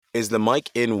Is the mic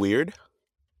in weird?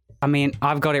 I mean,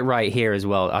 I've got it right here as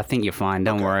well. I think you're fine.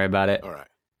 Don't worry about it. All right.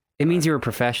 It means you're a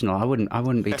professional. I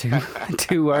wouldn't be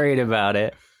too worried about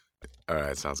it. All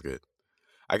right, sounds good.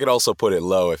 I could also put it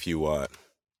low if you want.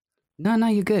 No,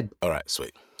 you're good. All right,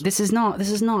 sweet. This is not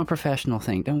a professional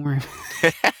thing. Don't worry.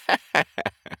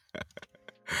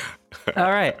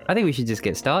 All right, I think we should just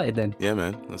get started then. Yeah,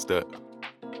 man, let's do it.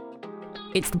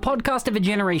 It's the podcast of a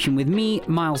generation with me,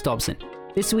 Miles Dobson.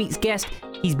 This week's guest,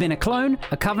 he's been a clone,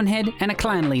 a coven head, and a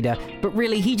clan leader, but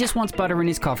really he just wants butter in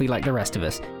his coffee like the rest of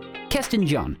us. Keston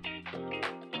John.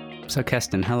 So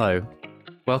Keston, hello.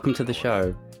 Welcome to the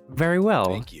show. Very well.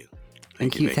 Thank you.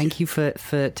 Thank you for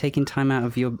taking time out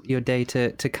of your day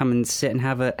to come and sit and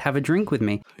have a drink with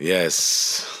me.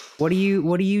 Yes. What are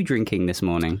you drinking this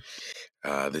morning?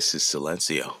 This is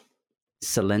Silencio.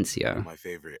 Silencio. One of my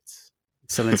favorites.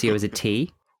 Silencio is a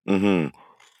tea? Mm-hmm.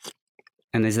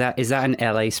 And is that an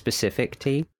LA specific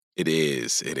tea? It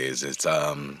is.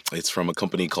 It's from a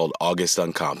company called August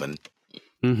Uncommon.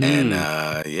 Mm-hmm. And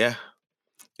yeah.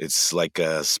 It's like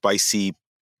a spicy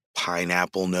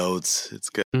pineapple notes. It's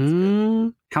good.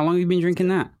 How long have you been drinking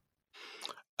that?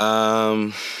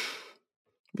 Maybe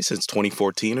since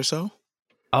 2014 or so.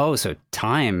 Oh, so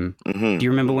time. Mm-hmm. Do you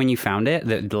remember when you found it?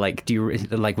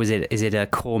 Is it a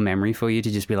core memory for you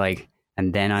to just be like,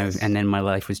 and then my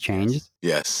life was changed?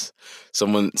 Yes.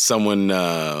 Someone sent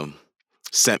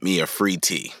me a free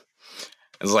tea.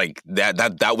 It's like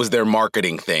that was their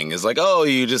marketing thing. It's like, oh,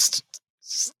 you just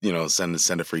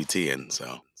send a free tea in.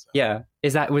 So yeah.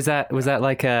 Was that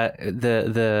like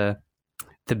the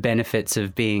benefits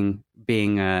of being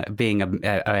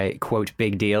a quote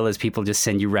big deal as people just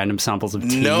send you random samples of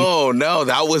tea? No,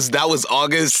 that was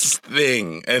August's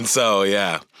thing. And so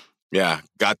yeah,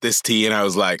 got this tea and I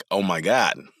was like, oh my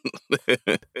God.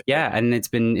 Yeah, and it's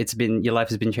been your life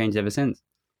has been changed ever since.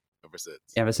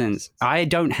 Ever since. I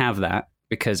don't have that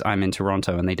because I'm in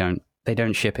Toronto and they don't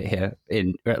ship it here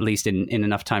at least in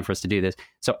enough time for us to do this.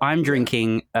 So I'm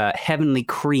drinking Heavenly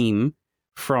Cream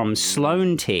from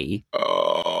Sloan Tea.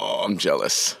 Oh, I'm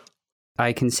jealous.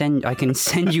 I can send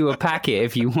you a packet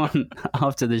if you want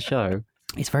after the show.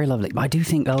 It's very lovely. But I do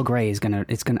think Earl Grey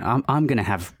I'm gonna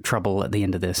have trouble at the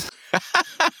end of this.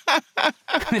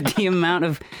 with the amount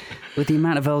of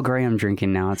Earl Grey I'm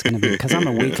drinking now, it's gonna be, because I'm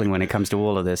a weakling when it comes to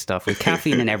all of this stuff with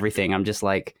caffeine and everything. I'm just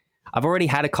like, I've already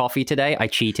had a coffee today. I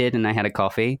cheated and I had a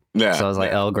coffee. Yeah, so I was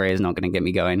like, Earl Grey is not going to get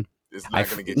me going. It's not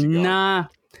going to get you going. Nah.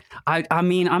 I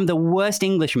mean, I'm the worst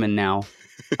Englishman now.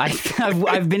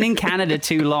 I've been in Canada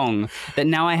too long that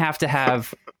now I have to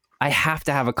have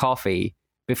a coffee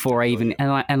before I even,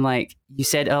 and like you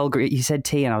said Earl Grey, you said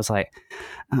tea, and I was like,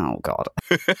 oh God.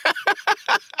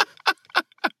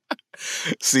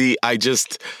 See, I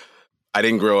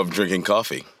didn't grow up drinking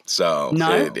coffee. So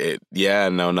no,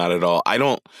 no, not at all.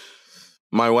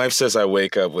 My wife says I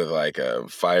wake up with like a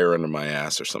fire under my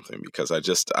ass or something because I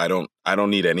don't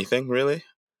need anything really.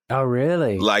 Oh,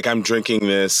 really? Like I'm drinking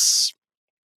this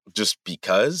just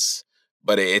because,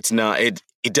 but it's not, it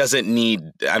doesn't need,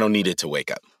 I don't need it to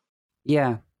wake up.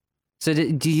 Yeah. So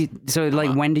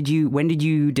when did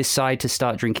you decide to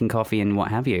start drinking coffee and what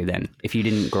have you then, if you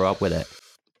didn't grow up with it?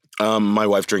 My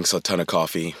wife drinks a ton of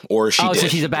coffee, or she did. Oh, so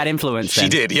she's a bad influence then. She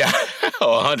did, yeah.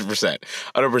 Oh, 100%.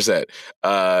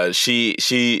 100%.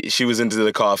 She was into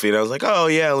the coffee, and I was like, oh,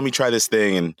 yeah, let me try this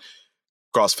thing. And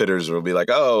CrossFitters will be like,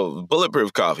 oh,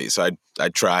 bulletproof coffee. So I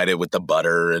tried it with the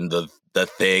butter and the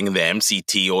thing, the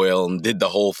MCT oil, and did the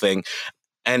whole thing.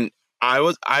 And I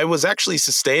was actually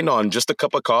sustained on just a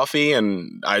cup of coffee,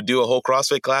 and I do a whole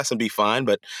CrossFit class and be fine.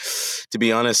 But to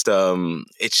be honest,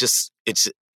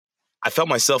 I felt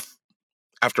myself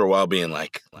after a while being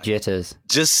like jitters.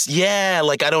 Just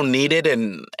like I don't need it,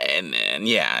 and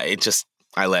yeah,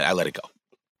 I let it go.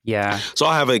 Yeah. So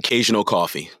I'll have an occasional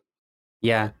coffee.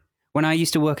 Yeah. When I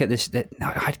used to work at this,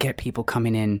 I'd get people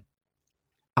coming in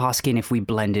asking if we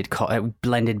blended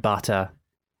butter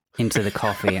into the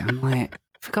coffee. I'm like,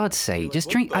 for God's sake, just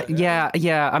drink.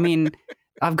 Yeah. I mean,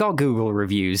 I've got Google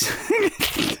reviews.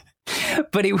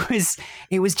 But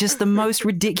it was just the most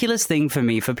ridiculous thing for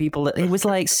me, for people. It was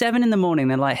like 7 a.m.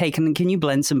 They're like, hey, can you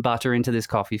blend some butter into this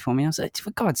coffee for me? I was like,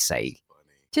 for God's sake,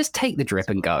 just take the drip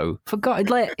and go. For God,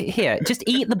 here, just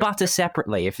eat the butter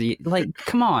separately. If you like,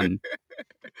 come on,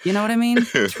 you know what I mean?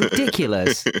 It's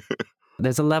ridiculous.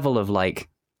 There's a level of like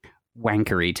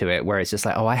wankery to it where it's just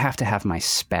like, oh, I have to have my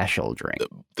special drink.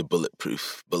 The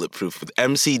bulletproof with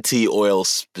MCT oil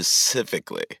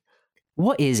specifically.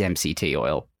 What is MCT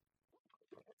oil?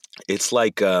 It's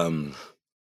like the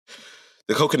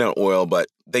coconut oil, but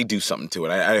they do something to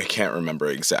it. I can't remember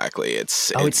exactly.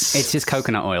 It's just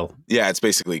coconut oil. Yeah, it's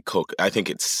basically coke. I think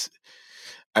it's.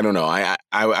 I don't know. I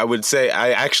would say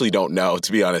I actually don't know,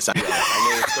 to be honest.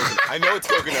 I know it's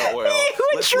coconut oil.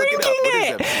 Let's look it up.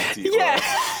 What is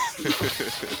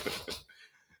MCT oil?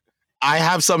 I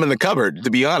have some in the cupboard, to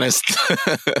be honest,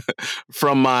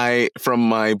 from my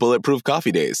bulletproof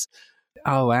coffee days.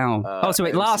 Oh wow! So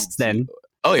it lasts then?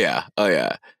 Oh yeah.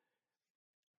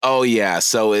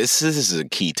 So this is a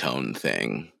ketone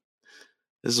thing.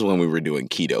 This is when we were doing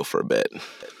keto for a bit.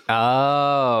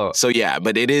 Oh. So yeah,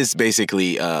 but it is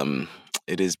basically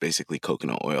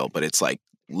coconut oil, but it's like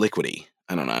liquidy.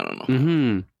 I don't know.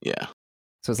 Mm-hmm. Yeah.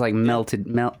 So it's like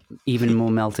even more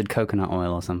melted coconut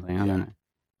oil or something. I don't know.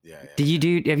 Yeah.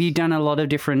 Have you done a lot of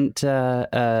different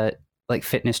like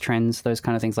fitness trends, those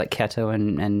kind of things like keto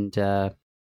and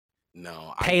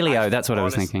no, paleo? That's what I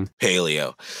was thinking.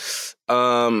 Paleo.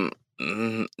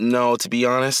 No, to be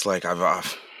honest, like I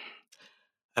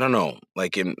don't know,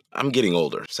 like I'm getting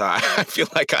older, so I feel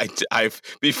like I've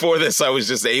before this I was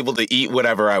just able to eat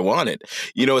whatever I wanted,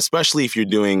 especially if you're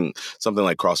doing something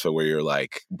like CrossFit where you're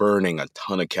like burning a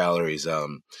ton of calories.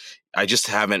 I just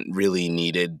haven't really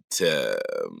needed to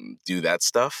do that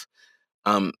stuff.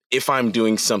 If I'm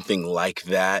doing something like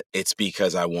that, it's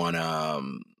because I want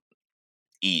to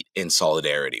eat in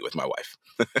solidarity with my wife.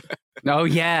 Oh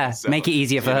yeah, make it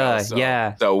easier for her.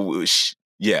 Yeah.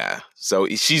 So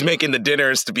she's making the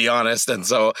dinners, to be honest, and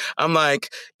so I'm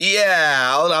like,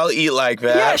 yeah, I'll eat like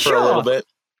that for a little bit.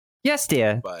 Yes,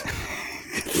 dear. But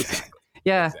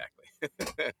yeah,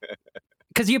 exactly.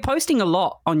 Because you're posting a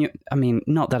lot on your. I mean,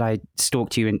 not that I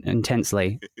stalked you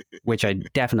intensely, which I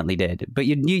definitely did, but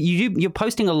you're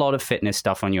posting a lot of fitness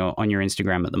stuff on your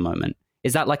Instagram at the moment.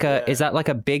 Is that like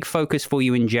a big focus for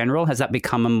you in general? Has that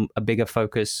become a bigger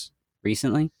focus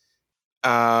recently?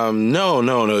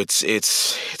 No.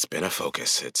 It's been a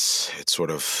focus. It's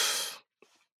sort of.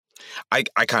 I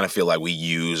kind of feel like we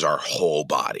use our whole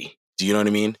body. Do you know what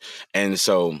I mean? And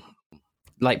so,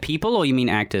 like people, or you mean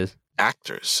actors?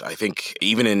 Actors. I think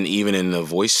even in the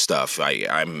voice stuff,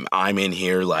 I'm in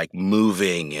here like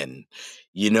moving and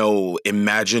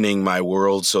imagining my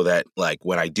world so that like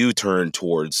when I do turn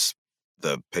towards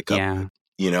the pickup,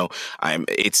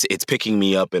 it's picking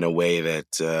me up in a way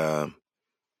that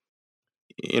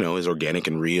is organic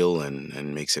and real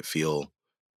and makes it feel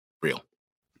real.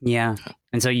 Yeah.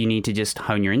 And so you need to just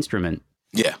hone your instrument.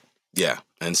 Yeah.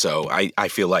 And so I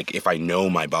feel like if I know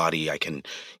my body, I can,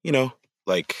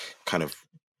 like kind of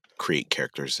create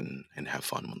characters and have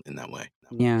fun in that way.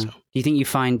 Yeah. So. Do you think you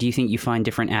find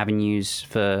different avenues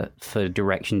for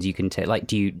directions you can take? Like,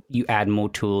 do you add more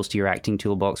tools to your acting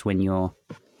toolbox when you're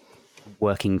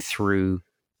working through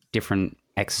different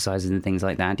exercises and things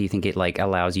like that? Do you think it like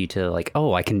allows you to like,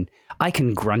 oh, I can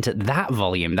grunt at that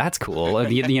volume. That's cool.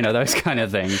 Those kind of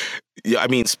things. Yeah. I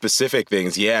mean, specific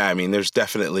things. Yeah. I mean, there's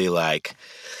definitely like,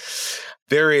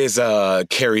 there is a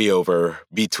carryover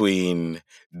between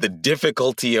the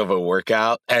difficulty of a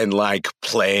workout and like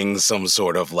playing some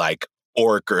sort of like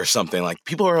orc or something. Like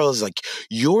people are always like,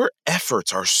 your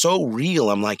efforts are so real.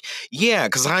 I'm like, yeah,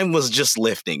 because I was just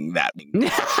lifting that. I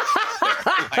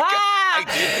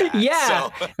did that, yeah,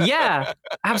 so. Yeah,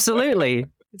 absolutely.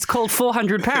 It's called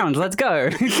 400 pounds. Let's go.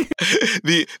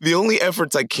 The only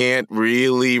efforts I can't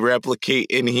really replicate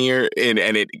in here, and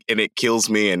it kills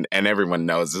me, and everyone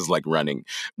knows, is like running.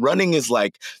 Running is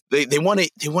like they want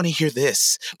to hear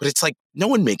this, but it's like no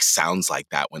one makes sounds like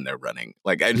that when they're running.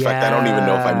 Like in fact, I don't even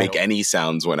know if I make any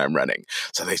sounds when I'm running.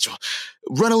 So they just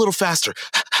run a little faster.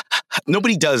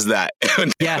 Nobody does that.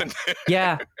 Yeah.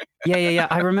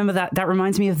 I remember that. That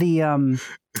reminds me of the.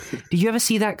 Did you ever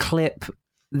see that clip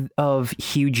of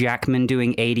Hugh Jackman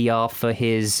doing ADR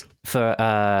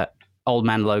for Old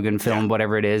Man Logan film,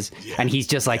 whatever it is, and he's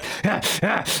just like and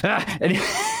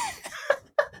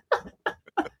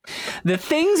the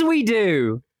things we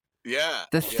do. Yeah.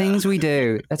 The things we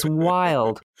do. That's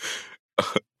wild.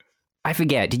 I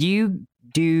forget. Did you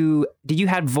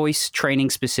have voice training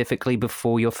specifically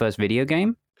before your first video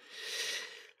game?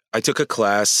 I took a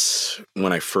class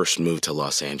when I first moved to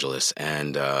Los Angeles,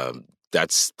 and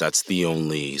that's the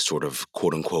only sort of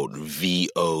quote unquote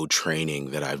VO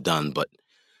training that I've done. But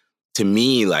to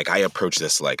me, like I approach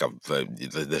this like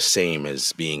the same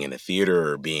as being in a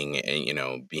theater or being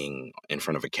in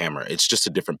front of a camera. It's just a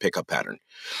different pickup pattern.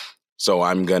 So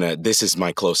this is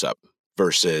my close up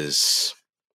versus,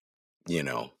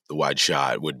 the wide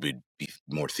shot would be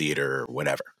more theater or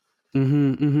whatever.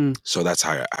 So that's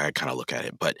how I kind of look at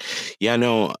it. But yeah,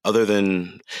 no, other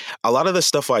than a lot of the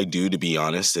stuff I do, to be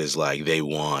honest, is like they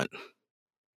want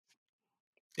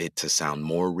it to sound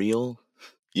more real.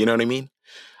 You know what I mean?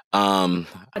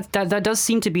 That does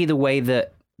seem to be the way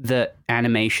that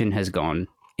animation has gone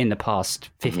in the past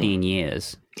 15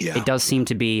 years. Yeah. It does seem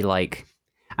to be like,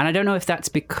 and I don't know if that's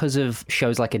because of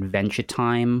shows like Adventure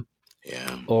Time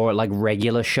or like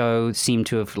regular shows seem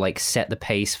to have like set the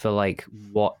pace for like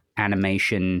what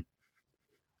animation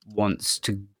wants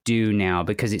to do now,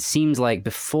 because it seems like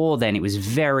before then it was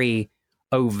very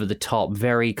over the top,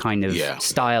 very kind of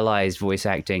stylized voice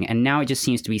acting, and now it just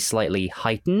seems to be slightly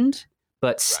heightened,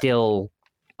 but still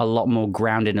a lot more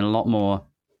grounded and a lot more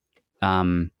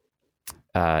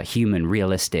human,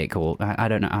 realistic, or I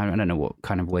don't know what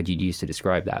kind of word you'd use to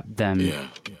describe that than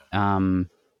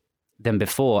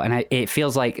before. And it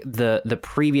feels like the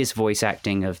previous voice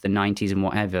acting of the 90s and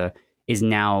whatever is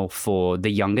now for the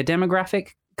younger demographic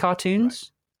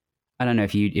cartoons. I don't know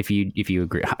if you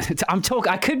agree.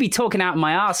 I could be talking out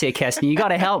my ass here, Keston. You got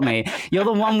to help me. You're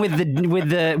the one with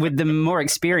the more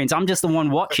experience. I'm just the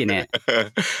one watching it.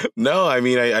 No, I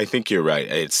mean, I think you're right.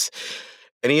 It's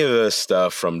any of the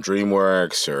stuff from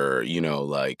DreamWorks, or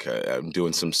like I'm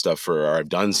doing some stuff or I've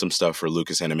done some stuff for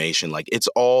Lucas Animation. Like, it's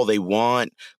all they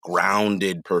want: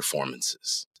 grounded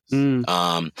performances.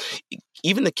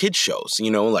 Even the kids shows,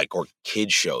 or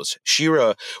kid shows.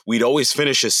 She-Ra, we'd always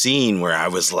finish a scene where I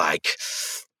was like,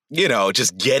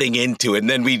 just getting into it, and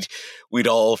then we'd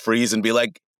all freeze and be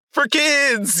like, for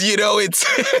kids,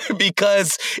 it's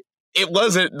because it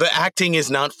wasn't, the acting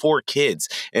is not for kids.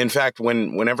 In fact,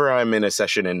 whenever I'm in a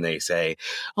session and they say,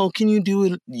 oh, can you do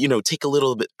it, take a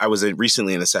little bit. I was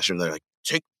recently in a session, they're like,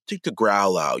 take the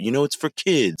growl out, it's for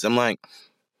kids. I'm like,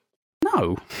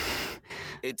 no.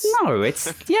 It's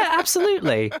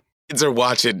absolutely. Kids are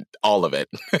watching all of it.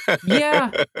 yeah,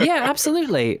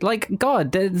 absolutely. Like,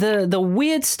 God, the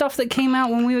weird stuff that came out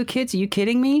when we were kids. Are you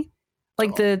kidding me?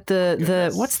 Like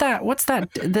the what's that?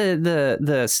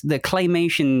 The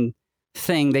claymation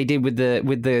thing they did with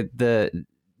the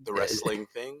wrestling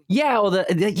thing? Yeah, or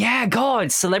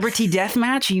God, Celebrity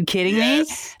Deathmatch. Are you kidding me?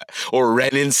 Or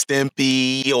Ren and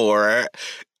Stimpy, or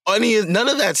none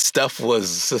of that stuff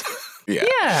was.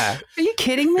 Yeah. Are you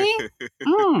kidding me?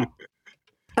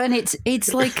 And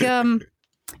it's like I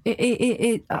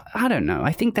don't know.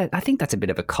 I think that's a bit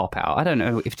of a cop out. I don't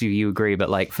know if you agree, but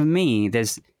like for me,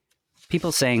 there's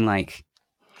people saying like,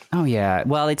 oh yeah,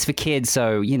 well it's for kids,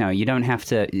 so you don't have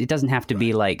to. It doesn't have to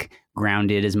be like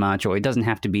grounded as much, or it doesn't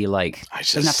have to be like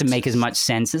doesn't have to make as much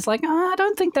sense. It's like I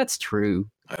don't think that's true.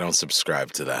 I don't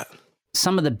subscribe to that.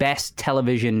 Some of the best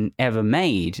television ever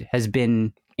made has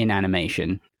been in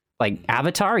animation. Like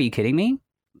Avatar, are you kidding me?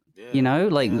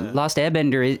 Last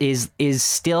Airbender is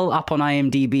still up on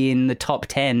IMDb in the top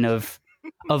 10 of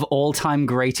all-time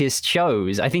greatest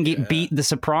shows. I think it beat The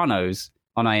Sopranos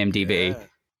on IMDb. Yeah.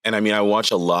 And I mean, I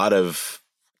watch a lot of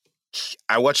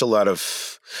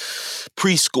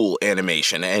preschool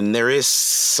animation, and there is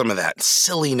some of that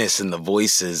silliness in the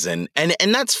voices, and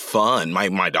that's fun.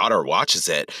 My daughter watches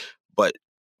it, but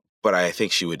I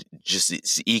think she would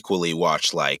just equally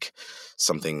watch like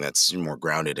something that's more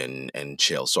grounded and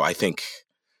chill. So I think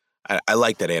I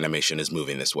like that animation is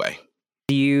moving this way.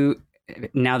 Do you,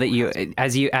 now that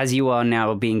as you are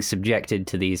now being subjected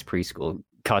to these preschool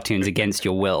cartoons against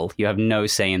your will, you have no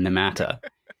say in the matter.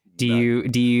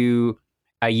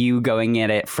 Are you going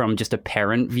at it from just a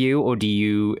parent view, or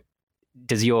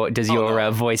does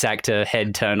your voice actor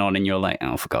head turn on and you're like,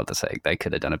 oh, for God's sake, they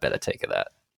could have done a better take of that?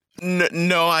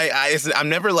 No, I'm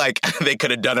never like they could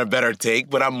have done a better take,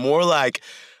 but I'm more like,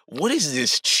 what is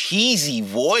this cheesy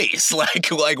voice? Like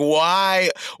why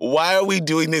are we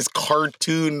doing this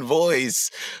cartoon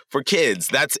voice for kids?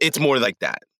 It's more like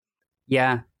that.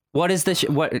 Yeah. What is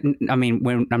I mean,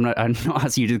 when I'm not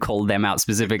asking you to call them out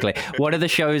specifically. What are the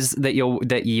shows that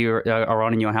you are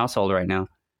on in your household right now?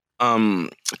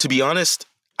 To be honest,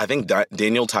 I think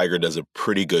Daniel Tiger does a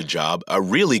pretty good job, a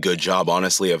really good job,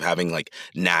 honestly, of having like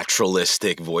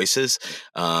naturalistic voices.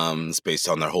 It's based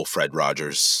on their whole Fred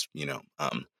Rogers,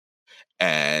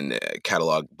 and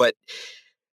catalog. But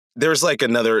there's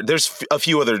a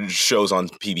few other shows on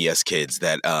PBS Kids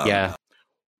that,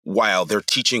 while they're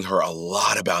teaching her a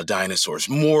lot about dinosaurs,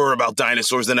 more about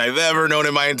dinosaurs than I've ever known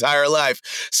in my entire life,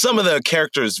 some of the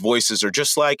characters' voices are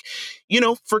just like,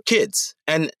 for kids,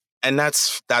 and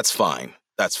that's fine.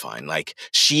 That's fine. Like,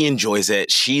 she enjoys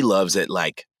it. She loves it.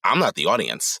 Like, I'm not the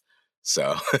audience.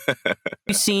 So.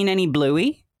 You seen any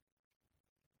Bluey?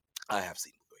 I have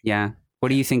seen Bluey. Yeah. What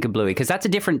do you think of Bluey? Because that's a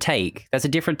different take. That's a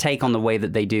different take on the way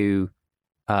that they do.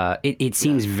 It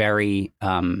seems very,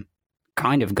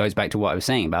 kind of goes back to what I was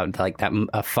saying about like that,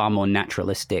 a far more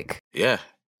naturalistic. Yeah.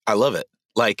 I love it.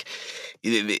 Like,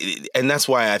 and that's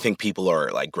why I think people are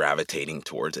like gravitating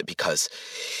towards it, because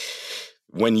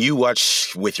when you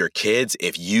watch with your kids,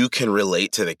 if you can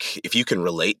relate to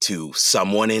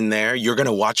someone in there, you're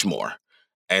gonna watch more.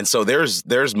 And so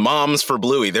there's moms for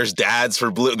Bluey, there's dads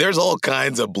for Bluey, there's all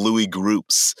kinds of Bluey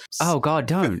groups. Oh God,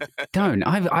 don't.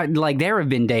 I like there have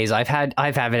been days I've had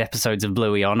episodes of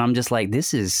Bluey on. I'm just like,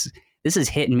 this is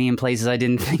hitting me in places I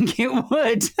didn't think it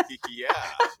would. Yeah.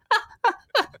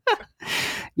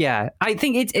 Yeah, I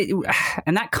think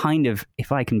and that kind of,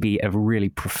 if I can be a really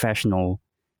professional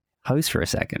host for a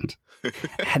second,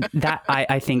 that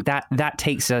I think that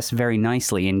takes us very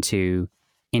nicely into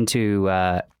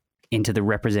the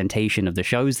representation of the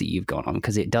shows that you've gone on,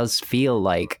 because it does feel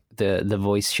like the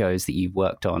voice shows that you've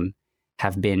worked on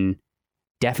have been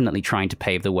definitely trying to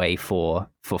pave the way for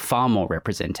far more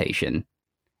representation,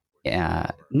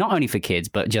 not only for kids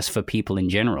but just for people in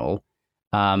general.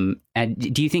 And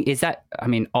do you think is that? I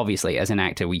mean, obviously, as an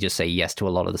actor, we just say yes to a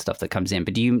lot of the stuff that comes in.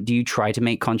 But do you try to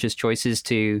make conscious choices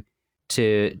to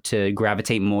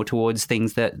gravitate more towards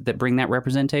things that bring that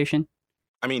representation?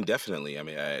 I mean, definitely. I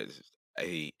mean,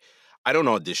 I don't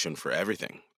audition for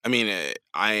everything. I mean,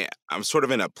 I'm sort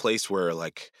of in a place where,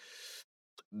 like,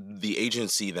 the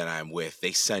agency that I'm with,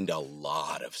 they send a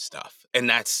lot of stuff,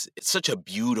 and it's such a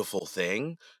beautiful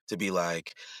thing to be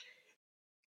like,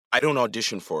 I don't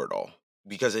audition for it all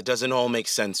because it doesn't all make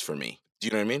sense for me. Do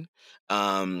you know what I mean?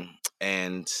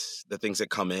 And the things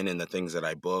that come in and the things that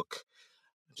I book,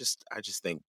 I just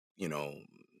think,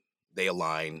 they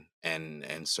align,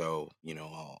 and so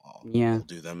I'll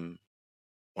do them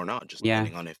or not, just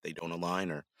depending on if they don't align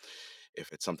or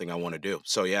if it's something I want to do.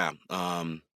 So yeah,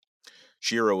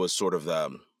 Shira was sort of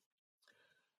a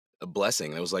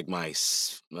blessing. It was like my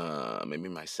maybe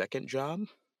my second job.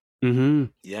 Mm-hmm.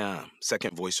 Yeah,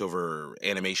 second voiceover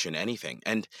animation anything.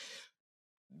 And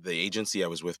the agency I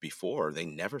was with before, they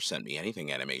never sent me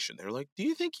anything animation. They're like, do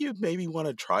you think you maybe want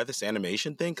to try this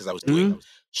animation thing? Because I was doing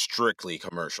strictly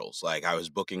commercials. Like, I was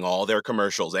booking all their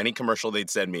commercials. Any commercial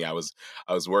they'd send me, I was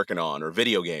working on, or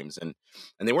video games. And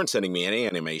they weren't sending me any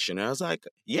animation. And I was like,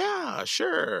 yeah,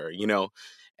 sure.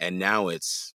 And now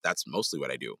that's mostly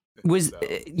what I do. Was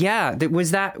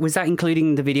that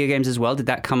including the video games as well? Did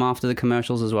that come after the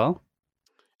commercials as well?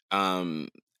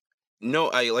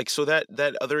 No, so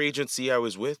that other agency I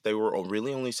was with, they were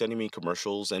really only sending me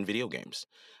commercials and video games.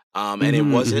 And it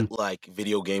wasn't like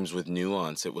video games with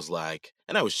nuance. It was like,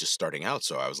 and I was just starting out,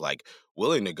 so I was like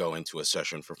willing to go into a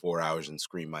session for 4 hours and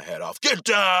scream my head off, "Get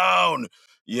down!"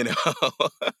 Yeah,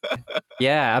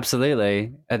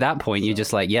 absolutely. At that point, you're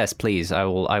just like, yes, please, I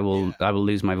will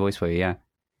lose my voice for you. Yeah.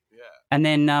 Yeah. And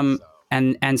then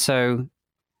and so,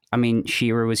 I mean,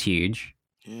 Shira was huge.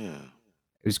 Yeah.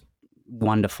 It was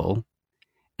wonderful.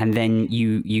 And then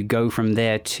you go from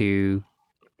there to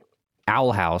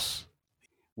Owl House,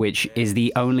 which is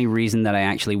the only reason that I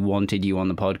actually wanted you on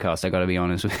the podcast, I got to be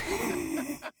honest with you.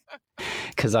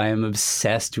 Because I am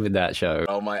obsessed with that show.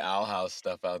 Oh, my Owl House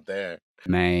stuff out there.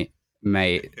 Mate,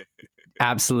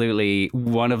 absolutely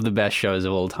one of the best shows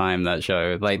of all time, that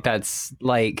show. Like, that's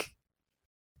like,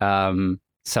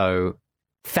 so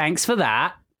thanks for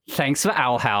that. Thanks for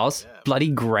Owl House. Yeah,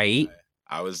 bloody great.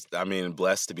 I mean,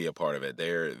 blessed to be a part of it.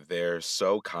 They're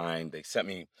so kind. They sent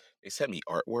me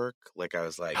artwork. Like, I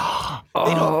was like,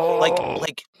 they don't like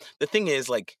the thing is,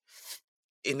 like,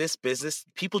 in this business,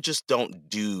 people just don't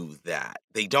do that.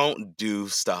 They don't do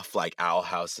stuff like Owl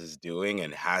House is doing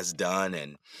and has done.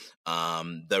 And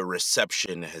the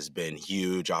reception has been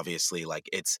huge. Obviously, like,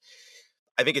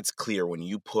 I think it's clear when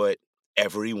you put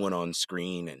everyone on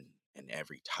screen and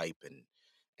every type and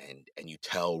you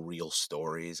tell real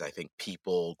stories, I think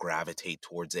people gravitate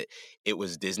towards it. It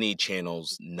was Disney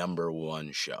Channel's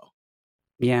 #1 show.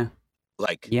 Yeah.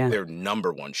 Like, their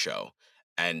 #1 show.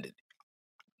 And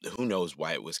who knows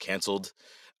why it was canceled.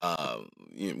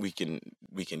 We can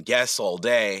guess all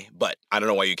day, but I don't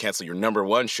know why you cancel your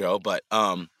 #1 show. But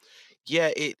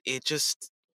yeah, it just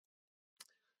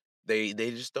they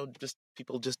just don't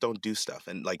people just don't do stuff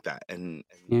and like that. And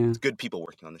it's good people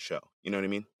working on the show. You know what I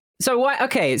mean? So why?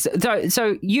 Okay,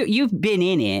 so you've been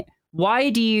in it.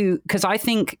 Why do you? Because I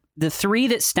think the three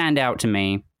that stand out to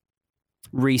me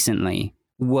recently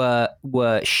were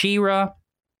She-Ra,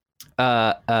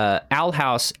 Owl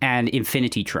House, and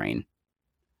Infinity Train.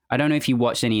 I don't know if you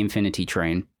watched any Infinity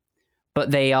Train,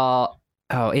 but they are.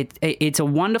 It's a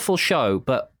wonderful show,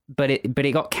 but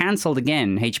it got canceled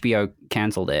again. HBO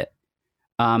canceled it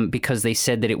because they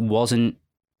said that it wasn't.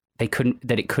 It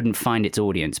couldn't find its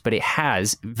audience, but it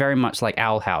has, very much like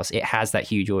Owl House, it has that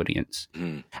huge audience.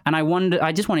 And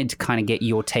I just wanted to kind of get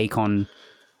your take on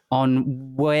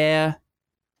where's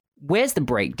the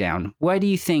breakdown? What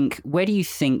is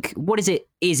it?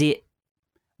 Is it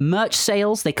merch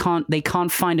sales. They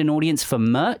can't find an audience for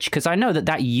merch, because I know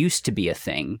that used to be a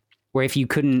thing where if you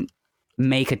couldn't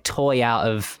make a toy out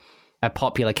of a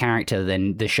popular character,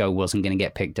 then the show wasn't going to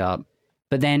get picked up.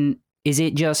 But then, is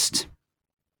it just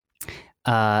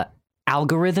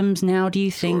algorithms now? Do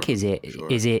you think? Sure,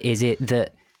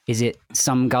 Is it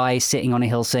some guy sitting on a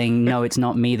hill saying, "No, it's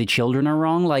not me. The children are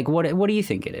wrong"? Like, what do you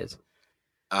think it is?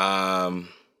 Honestly,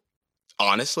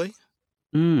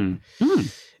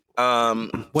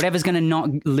 whatever's going to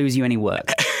not lose you any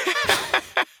work.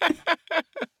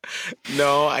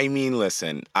 No, I mean,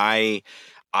 listen, I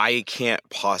can't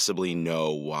possibly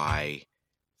know why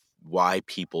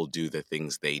people do the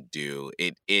things they do.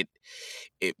 It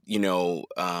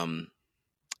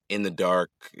In the Dark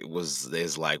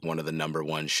is like one of the number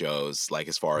one shows, like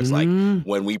as far as like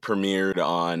when we premiered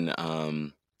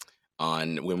on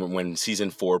when season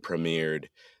 4 premiered,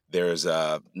 there's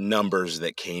numbers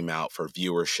that came out for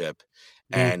viewership,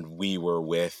 and we were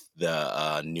with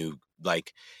the new,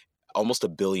 like, almost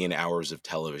 1 billion hours of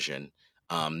television.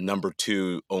 Number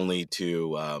 2 only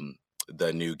to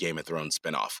the new Game of Thrones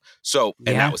spinoff. So,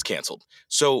 and that was canceled.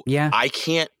 So I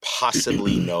can't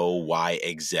possibly know why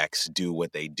execs do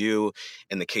what they do.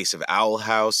 In the case of Owl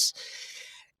House,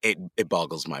 it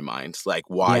boggles my mind, like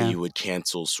why you would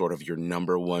cancel sort of your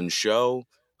number one show.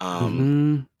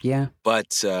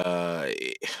 But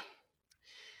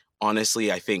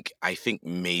honestly, I think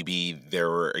maybe there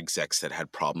were execs that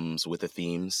had problems with the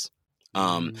themes.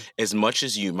 As much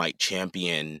as you might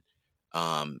champion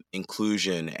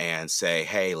inclusion and say,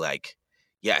 hey, like,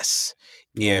 yes,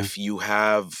 if you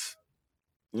have,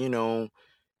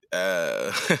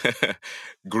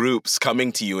 groups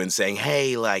coming to you and saying,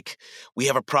 hey, like, we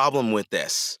have a problem with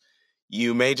this,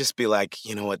 you may just be like,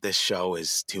 you know what, this show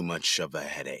is too much of a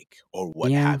headache, or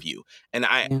what have you. And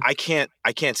I can't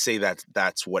say that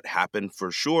that's what happened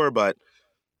for sure, but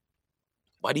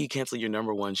why do you cancel your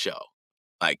number one show?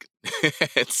 Like,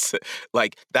 it's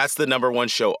like, that's the number one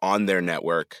show on their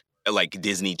network, like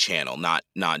Disney Channel, not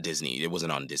Disney. It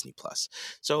wasn't on Disney Plus.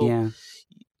 So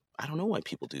I don't know why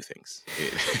people do things.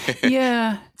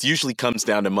 It usually comes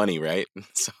down to money, right?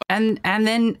 So. And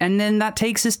then that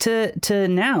takes us to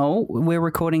now. We're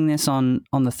recording this on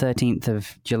the 13th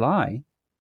of July.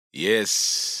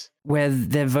 Yes. Where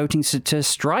they're voting to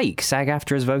strike.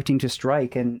 SAG-AFTRA is voting to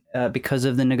strike, and because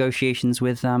of the negotiations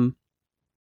with the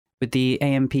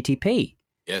AMPTP.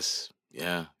 Yes.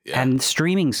 Yeah. And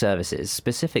streaming services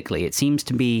specifically. It seems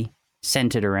to be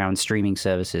centered around streaming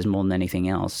services more than anything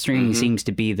else. Streaming seems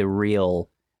to be the real...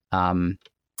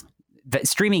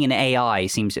 streaming and AI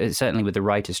seems, certainly with the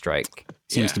writer's strike,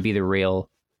 seems to be the real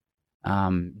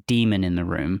demon in the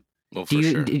room. Well, for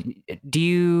sure. Do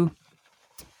you...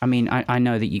 I mean, I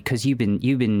know that because you've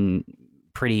been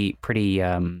pretty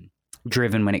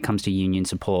driven when it comes to union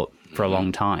support for a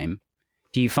long time.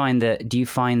 Do you find that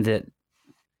this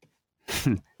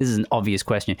is an obvious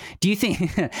question. Do you think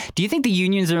the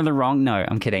unions are the wrong? No,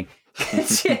 I'm kidding.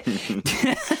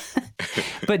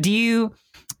 But do you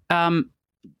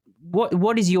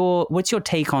what's your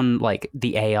take on, like,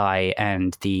 the AI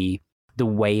and the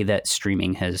way that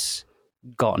streaming has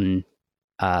gotten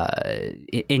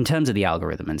in terms of the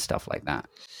algorithm and stuff like that?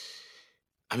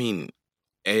 I mean,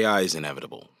 AI is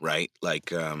inevitable, right?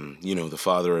 Like, the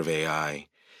father of AI,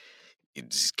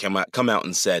 it's come out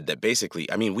and said that basically,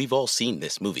 I mean, we've all seen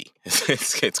this movie.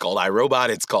 It's called iRobot.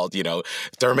 It's called,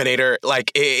 Terminator.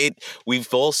 Like,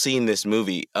 we've all seen this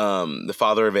movie. The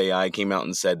father of AI came out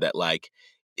and said that, like,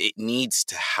 it needs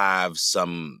to have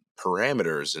some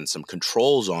parameters and some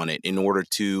controls on it in order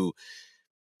to,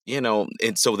 and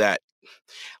so that,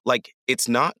 like, it's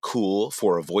not cool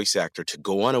for a voice actor to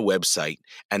go on a website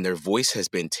and their voice has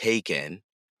been taken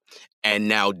and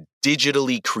now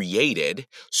digitally created,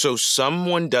 so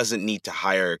someone doesn't need to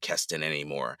hire Keston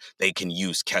anymore. They can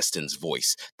use Keston's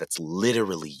voice. That's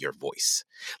literally your voice.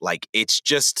 Like, it's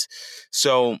just,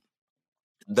 so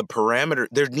the parameter,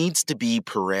 there needs to be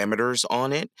parameters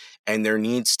on it, and there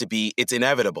needs to be, it's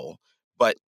inevitable,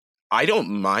 but I don't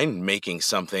mind making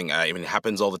something. I mean, it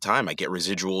happens all the time. I get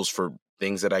residuals for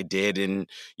things that I did in,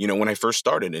 when I first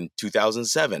started in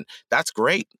 2007. That's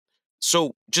great.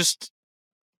 So just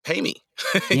pay me.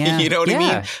 You know what I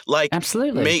mean? Like,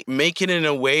 absolutely. Make it in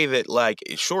a way that, like,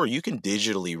 sure, you can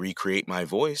digitally recreate my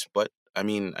voice, but I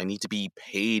mean, I need to be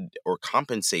paid or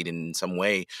compensated in some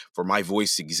way for my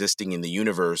voice existing in the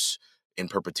universe in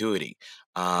perpetuity.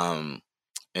 And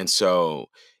so,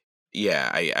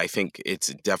 I think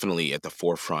it's definitely at the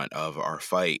forefront of our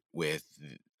fight with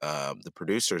the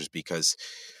producers, because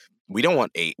we don't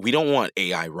want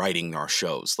AI writing our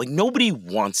shows. Like, nobody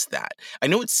wants that. I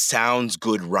know it sounds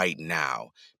good right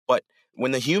now, but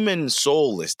when the human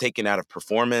soul is taken out of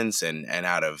performance and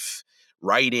out of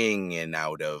writing and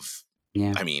out of,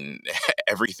 Yeah. I mean,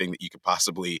 everything that you could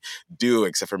possibly do,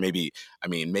 except for maybe, I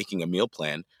mean, making a meal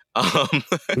plan.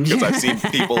 Because I've seen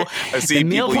people The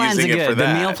meal plans using are it for good. The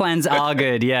that. meal plans are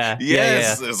good. Yeah.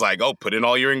 Yes, Yeah. it's like, oh, put in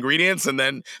all your ingredients and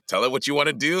then tell it what you want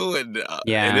to do, and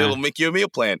Yeah. it'll make you a meal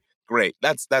plan. Great,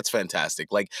 that's fantastic.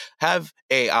 Like, have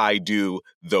AI do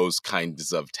those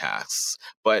kinds of tasks.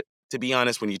 But to be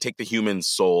honest, when you take the human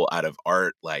soul out of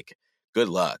art, like, good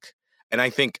luck. And I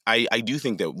think I do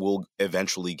think that we'll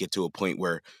eventually get to a point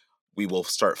where we will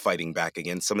start fighting back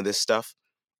against some of this stuff.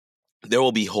 There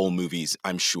will be whole movies,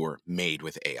 I'm sure, made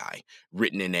with AI,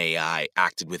 written in AI,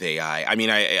 acted with AI. I mean,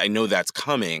 I know that's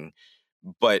coming,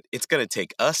 but it's gonna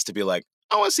take us to be like,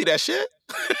 I want to see that shit.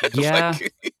 Yeah.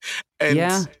 Like,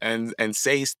 Yeah. and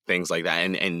say things like that,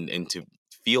 and to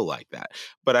feel like that.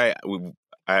 But I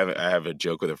have a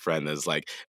joke with a friend that's like,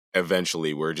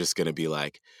 eventually we're just gonna be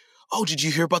like, oh, did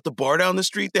you hear about the bar down the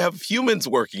street? They have humans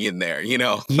working in there,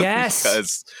 Yes.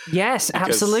 because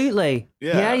Absolutely.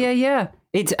 yeah. Yeah.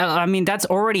 It's, I mean, that's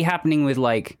already happening with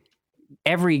like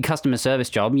every customer service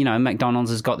job. McDonald's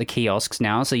has got the kiosks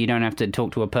now, so you don't have to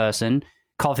talk to a person.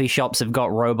 Coffee shops have got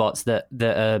robots that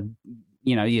are,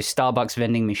 your Starbucks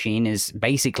vending machine is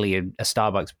basically a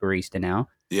Starbucks barista now.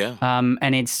 Yeah.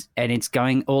 And it's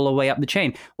going all the way up the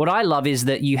chain. What I love is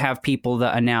that you have people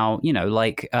that are now,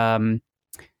 like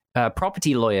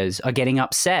property lawyers are getting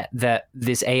upset that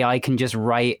this AI can just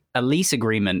write a lease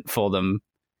agreement for them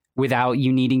without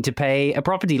you needing to pay a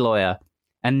property lawyer.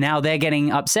 And now they're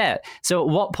getting upset. So at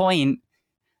what point,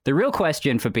 the real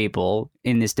question for people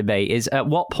in this debate is, at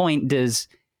what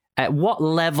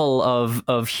level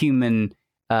of human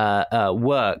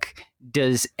work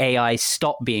does AI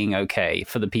stop being okay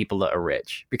for the people that are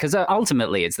rich? Because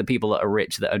ultimately it's the people that are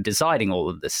rich that are deciding all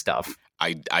of this stuff.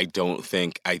 I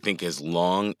think as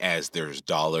long as there's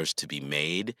dollars to be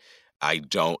made, I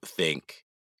don't think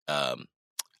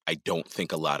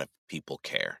a lot of people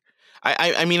care.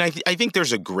 I mean, I think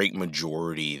there's a great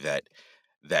majority that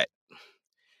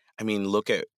I mean, look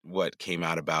at what came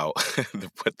out about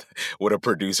what a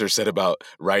producer said about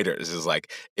writers is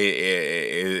like,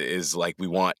 is like, we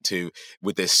want to,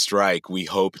 with this strike, we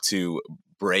hope to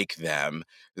break them,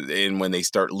 and when they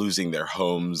start losing their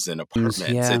homes and apartments.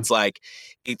 Yeah. It's like,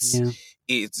 it's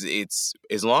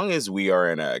as long as we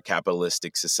are in a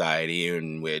capitalistic society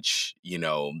in which,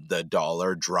 the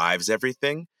dollar drives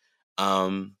everything,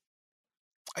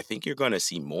 I think you're going to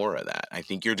see more of that. I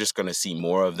think you're just going to see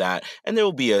more of that. And there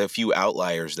will be a few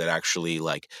outliers that actually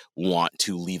like want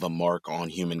to leave a mark on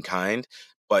humankind.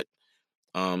 But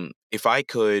if I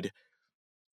could,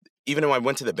 even though I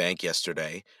went to the bank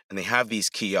yesterday and they have these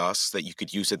kiosks that you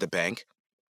could use at the bank,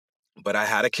 but I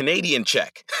had a Canadian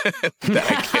check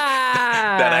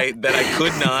that I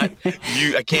could not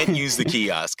use. I can't use the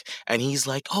kiosk. And he's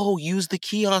like, oh, use the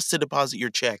kiosk to deposit your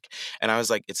check. And I was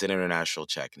like, it's an international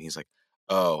check. And he's like,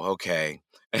 oh, okay.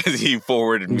 And he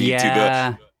forwarded me to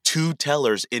the 2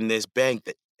 tellers in this bank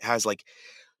that has like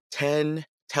 10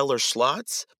 teller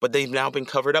slots, but they've now been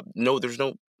covered up. No, there's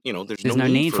no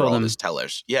need for all them. these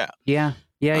tellers. Yeah.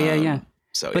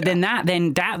 So, but then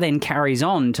that carries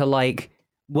on to like,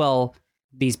 well,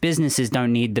 these businesses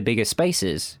don't need the bigger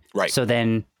spaces. Right. So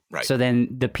then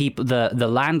the people, the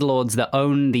landlords that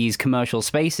own these commercial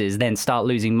spaces then start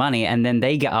losing money, and then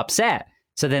they get upset.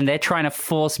 So then they're trying to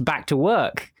force back to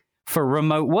work for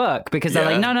remote work because they're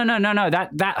like, no,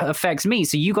 that affects me.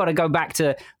 So you got to go back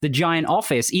to the giant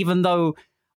office, even though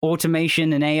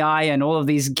automation and AI and all of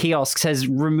these kiosks has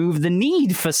removed the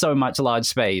need for so much large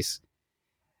space.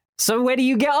 So where do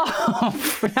you get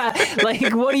off?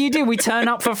 Like, what do? We turn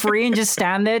up for free and just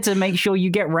stand there to make sure you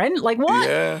get rent? Like,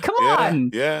 what? Come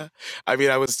on. Yeah. I mean,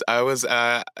 I was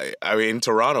in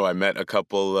Toronto. I met a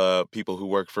couple people who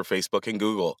work for Facebook and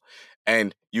Google.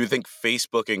 And you would think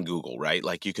Facebook and Google, right?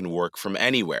 Like, you can work from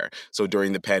anywhere. So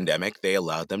during the pandemic, they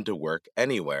allowed them to work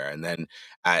anywhere. And then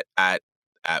at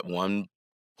one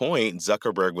point,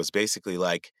 Zuckerberg was basically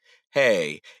like,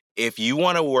 hey, if you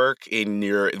want to work in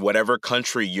your whatever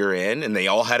country you're in, and they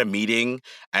all had a meeting,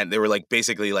 and they were like,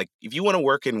 basically like, if you want to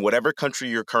work in whatever country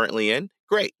you're currently in,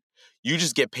 great. You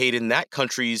just get paid in that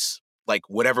country's, like,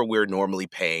 whatever we're normally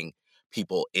paying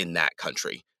people in that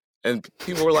country. And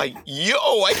people were like, yo,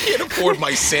 I can't afford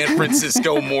my San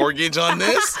Francisco mortgage on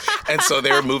this. And so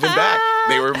they were moving back.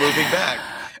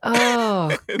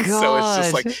 Oh, God. So it's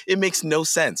just like, it makes no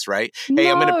sense, right? No.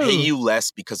 Hey, I'm going to pay you less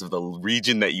because of the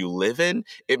region that you live in.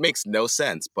 It makes no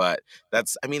sense. But I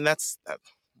don't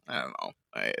know.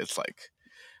 It's like,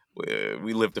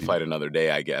 we live to fight another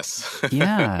day, I guess.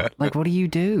 Yeah, like what do you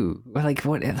do? Like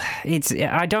what?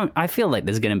 I feel like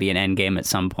there's going to be an end game at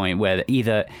some point where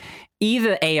either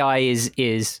AI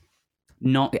is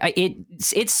not.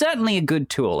 It's certainly a good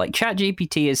tool. Like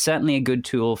ChatGPT is certainly a good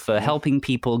tool for helping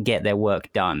people get their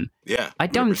work done. Yeah, I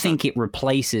don't 100%. think it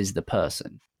replaces the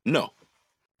person. No.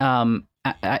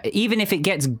 Even if it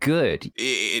gets good.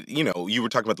 You were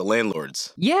talking about the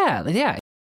landlords. Yeah.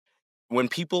 When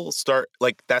people start,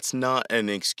 like, that's not an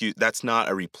excuse. That's not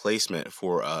a replacement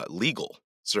for legal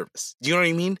service. Do you know what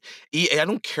I mean? I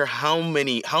don't care how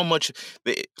much.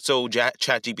 So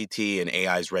ChatGPT and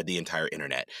AI's read the entire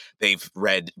internet. They've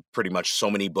read pretty much so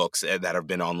many books that have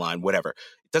been online, whatever.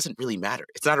 It doesn't really matter.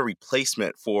 It's not a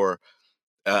replacement for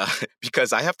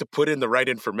because I have to put in the right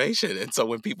information. And so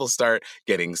when people start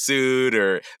getting sued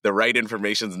or the right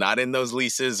information's not in those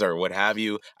leases or what have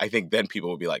you, I think then people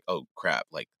will be like, oh, crap,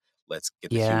 like, let's get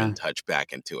the human touch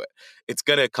back into it. It's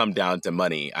going to come down to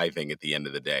money, I think, at the end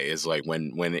of the day. Is like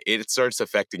when it starts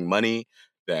affecting money,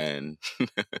 then...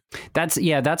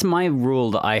 That's my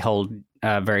rule that I hold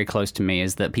very close to me,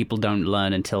 is that people don't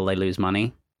learn until they lose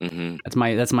money. Mm-hmm.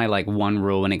 That's my like one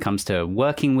rule when it comes to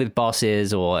working with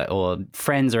bosses or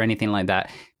friends or anything like that.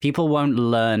 People won't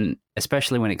learn,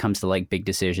 especially when it comes to like big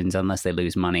decisions, unless they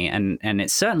lose money. And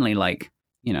it's certainly like,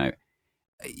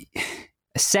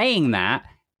 saying that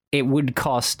it would have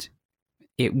cost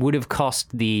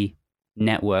the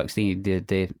networks, the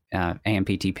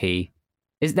AMPTP.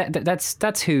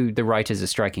 That's who the writers are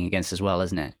striking against as well,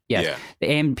 isn't it? Yes. Yeah. The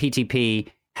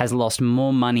AMPTP has lost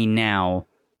more money now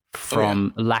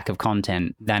from lack of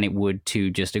content than it would to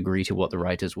just agree to what the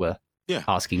writers were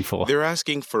asking for. They're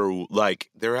asking for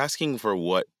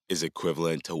what is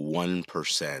equivalent to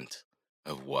 1%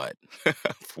 of what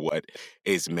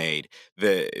is made.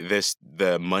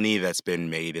 The money that's been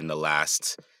made in the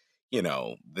last,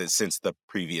 since the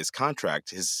previous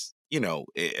contract is,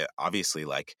 obviously,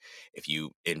 like, if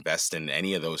you invest in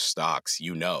any of those stocks,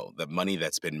 the money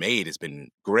that's been made has been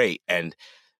great. And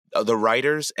the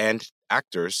writers and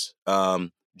actors do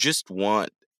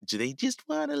they just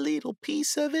want a little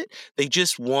piece of it? They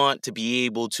just want to be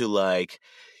able to, like,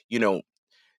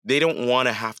 they don't want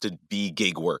to have to be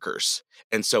gig workers.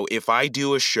 And so if I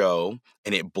do a show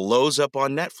and it blows up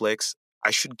on Netflix,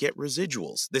 I should get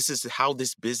residuals. This is how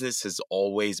this business has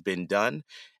always been done.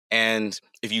 And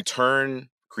if you turn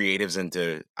creatives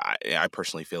into, I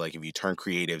personally feel like if you turn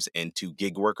creatives into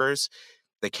gig workers,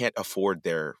 they can't afford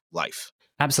their life.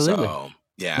 Absolutely. So,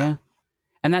 yeah.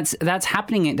 And that's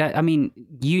happening.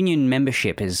 Union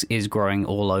membership is growing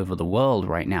all over the world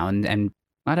right now. And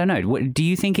I don't know. Do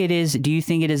you think it is? Do you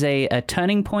think it is a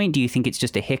turning point? Do you think it's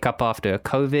just a hiccup after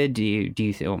COVID? Do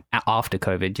you think after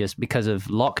COVID, just because of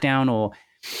lockdown or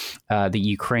the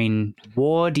Ukraine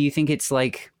war? Do you think it's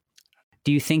like?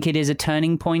 Do you think it is a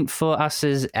turning point for us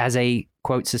as a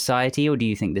quote society, or do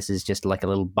you think this is just like a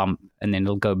little bump and then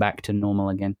it'll go back to normal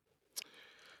again?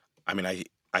 I mean,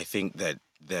 I think that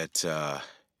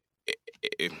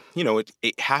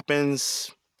it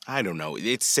happens. I don't know.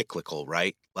 It's cyclical,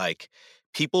 right? Like,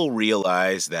 people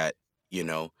realize that,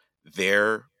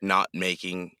 they're not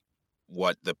making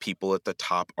what the people at the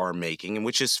top are making, and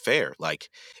which is fair. Like,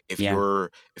 if you're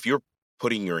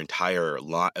putting your entire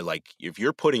if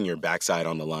you're putting your backside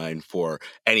on the line for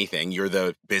anything, you're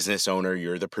the business owner,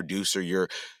 you're the producer,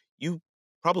 you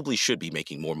probably should be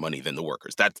making more money than the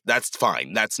workers. That's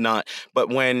fine. That's not. But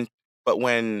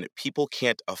when people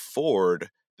can't afford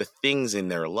the things in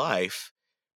their life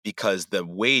because the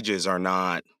wages are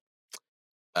not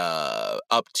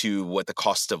up to what the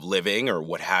cost of living or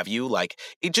what have you, like,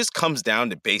 it just comes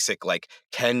down to basic, like,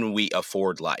 can we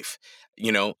afford life?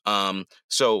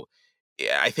 So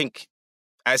I think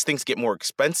as things get more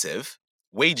expensive,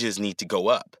 wages need to go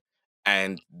up.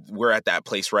 And we're at that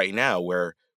place right now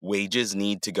where wages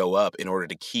need to go up in order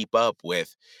to keep up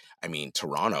with,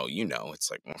 Toronto, it's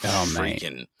like,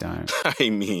 freaking,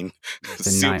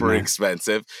 It's super nightmare.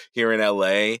 expensive. Here in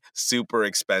LA, super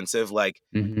expensive. Like,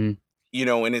 Mm-hmm.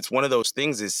 And it's one of those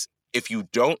things is, if you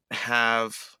don't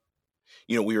have,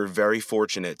 we were very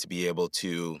fortunate to be able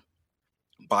to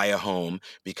buy a home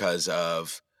because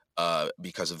of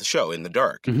the show In the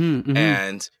Dark. Mm-hmm,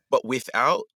 mm-hmm. But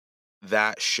without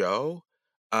that show,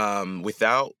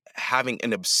 without having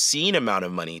an obscene amount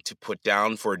of money to put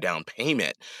down for a down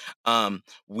payment,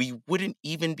 we wouldn't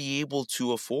even be able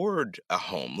to afford a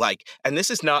home. Like, and this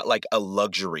is not like a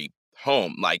luxury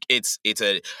home. Like, it's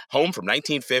a home from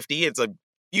 1950. It's a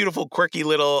beautiful, quirky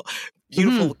little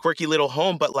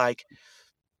home. But, like,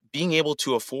 being able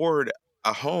to afford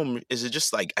a home is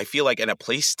just, like, I feel like, in a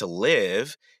place to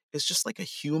live is just like it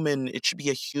should be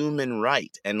a human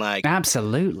right. And like,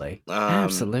 Absolutely.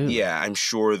 Absolutely. yeah, I'm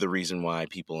sure the reason why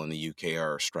people in the UK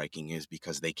are striking is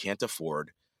because they can't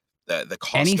afford the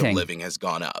cost Anything. of living has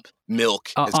gone up. Milk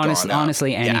has gone up.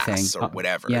 Honestly, anything. Gas or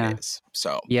whatever yeah. it is.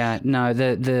 So Yeah, no,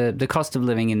 the cost of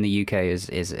living in the UK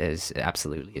is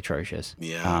absolutely atrocious.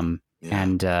 yeah.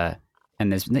 And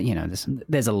there's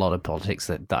a lot of politics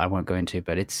that I won't go into,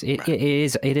 but it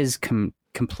is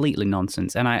completely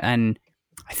nonsense. And I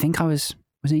think was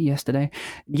it yesterday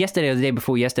or the day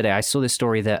before yesterday, I saw this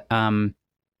story that Shigeru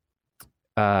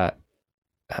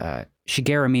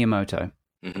Miyamoto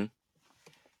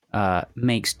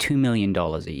makes $2 million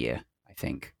a year, I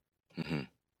think. Mm-hmm.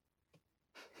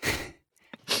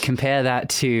 Compare that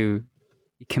to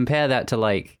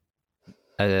like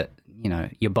your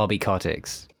Bobby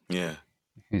Kotick's. Yeah.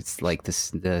 It's like the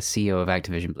CEO of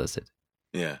Activision Blizzard.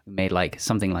 Yeah. Who made like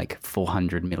something like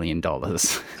 $400 million.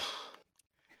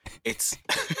 It's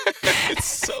it's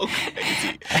so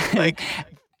crazy. Like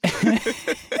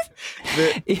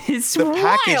the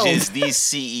packages these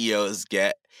CEOs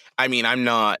get. I mean, I'm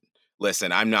not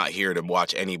here to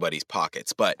watch anybody's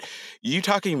pockets, but you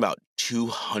talking about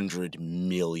 $200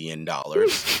 million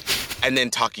and then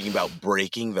talking about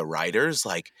breaking the writers,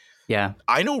 like, yeah,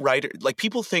 I know writers, like,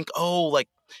 people think, oh, like,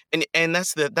 and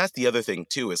that's the other thing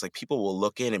too, is like, people will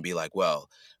look in and be like, well,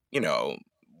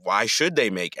 why should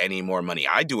they make any more money?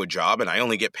 I do a job and I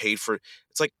only get paid for,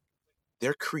 it's like,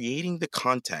 they're creating the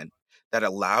content that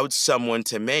allowed someone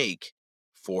to make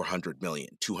 400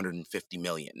 million, 250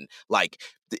 million. Like,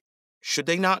 should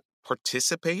they not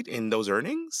participate in those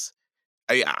earnings?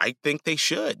 I think they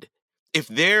should. If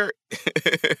they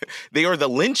are the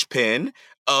linchpin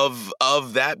of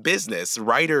that business.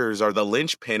 Writers are the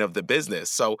linchpin of the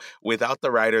business. So without the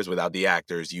writers, without the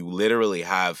actors, you literally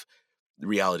have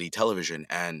reality television,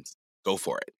 and go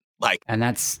for it. Like, and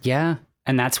that's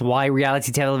why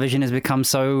reality television has become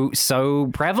so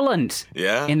prevalent.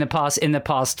 Yeah. In the past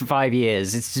 5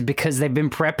 years, it's just because they've been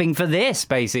prepping for this,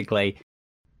 basically.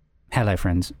 Hello,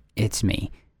 friends. It's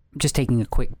me. I'm just taking a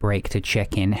quick break to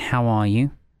check in. How are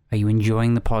you? Are you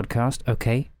enjoying the podcast?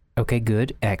 Okay,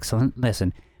 good, excellent.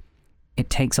 Listen, it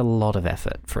takes a lot of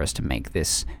effort for us to make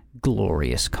this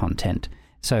glorious content.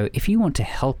 So if you want to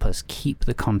help us keep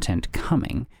the content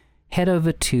coming, head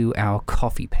over to our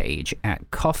Ko-fi page at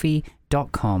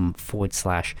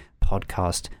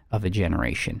ko-fi.com/podcast of a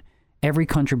generation. Every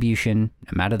contribution,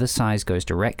 no matter the size, goes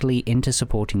directly into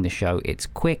supporting the show. It's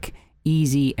quick,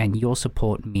 easy, and your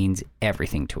support means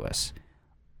everything to us.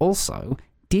 Also,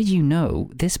 did you know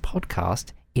this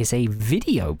podcast is a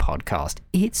video podcast?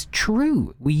 It's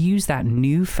true. We use that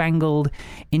newfangled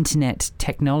internet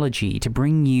technology to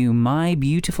bring you my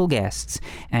beautiful guests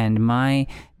and my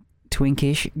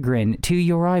twinkish grin to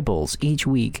your eyeballs each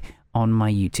week on my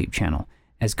YouTube channel.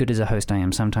 As good as a host I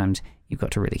am, sometimes you've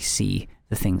got to really see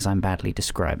the things I'm badly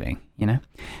describing,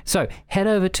 So head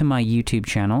over to my YouTube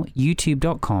channel,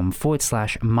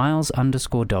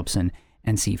 youtube.com/Miles_Dobson,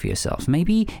 and see for yourself.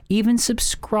 Maybe even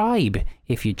subscribe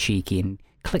if you're cheeky and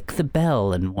click the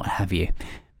bell and what have you.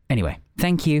 Anyway,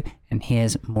 thank you, and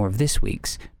here's more of this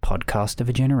week's Podcast of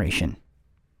a Generation.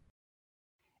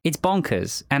 It's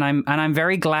bonkers, and I'm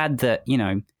very glad that,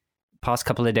 past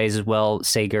couple of days as well,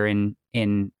 Sega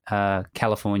in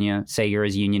California, Sega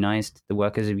is unionized. The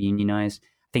workers have unionized.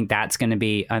 I think that's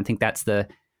the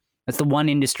one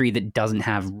industry that doesn't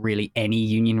have really any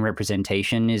union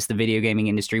representation, is the video gaming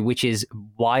industry, which is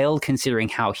wild considering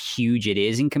how huge it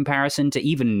is in comparison to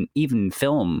even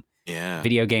film. Yeah.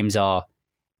 Video games are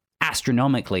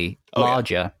astronomically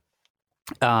larger.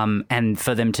 Yeah. And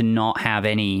for them to not have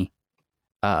any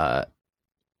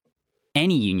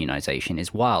unionization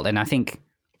is wild. And I think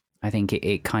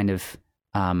it kind of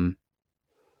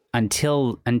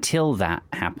until that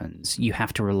happens, you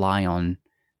have to rely on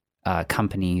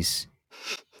companies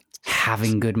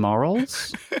having good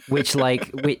morals, which like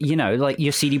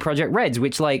your CD Projekt Reds,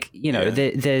 which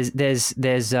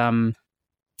there's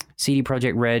CD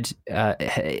Projekt Red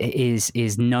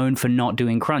is known for not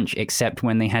doing crunch, except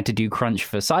when they had to do crunch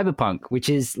for Cyberpunk, which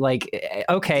is like,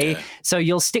 okay, so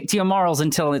you'll stick to your morals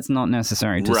until it's not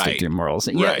necessary to stick to your morals.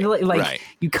 Right.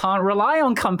 You can't rely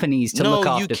on companies to look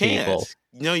after people.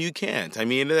 No, you can't. I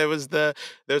mean, there's a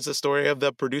story of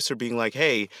the producer being like,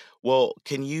 "Hey, well,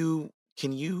 can we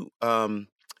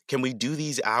do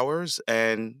these hours?"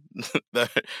 And the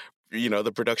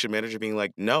production manager being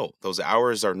like, "No, those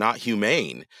hours are not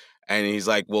humane." And he's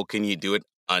like, "Well, can you do it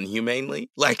unhumanely?"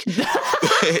 Like,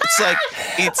 it's like,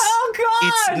 it's, oh God!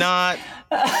 It's not,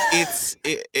 it's,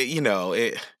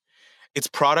 it's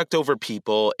product over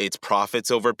people, it's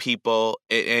profits over people,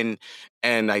 and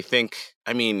I think,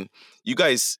 I mean, you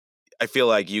guys. I feel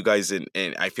like you guys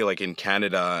I feel like in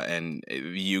Canada and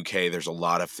UK, there's a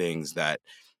lot of things that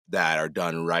are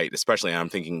done right. Especially, I'm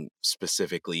thinking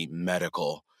specifically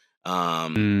medical.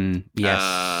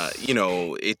 Yes. You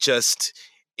know, it.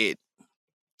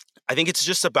 I think it's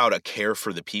just about a care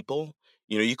for the people.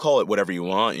 You know, you call it whatever you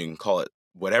want. You can call it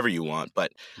whatever you want,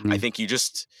 but I Mm. think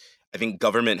I think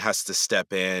government has to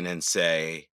step in and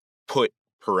say, put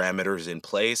parameters in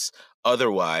place.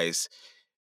 Otherwise,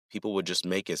 people would just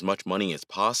make as much money as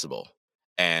possible.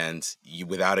 And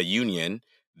without a union,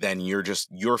 then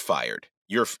you're fired.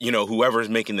 You know, whoever's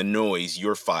making the noise,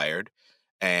 you're fired.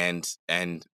 And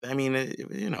I mean,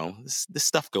 you know, this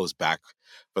stuff goes back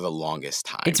for the longest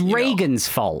time. It's You know, Reagan's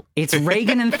fault. It's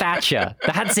Reagan and Thatcher.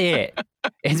 That's it.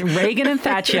 It's Reagan and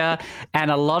Thatcher and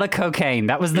a lot of cocaine.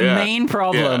 That was the main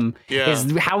problem.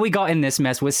 Is how we got in this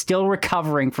mess. We're still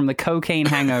recovering from the cocaine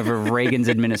hangover of Reagan's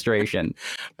administration.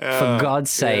 For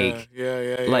God's sake.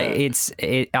 Like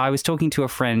I was talking to a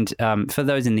friend, for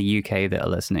those in the UK that are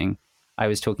listening, I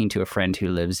was talking to a friend who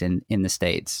lives in the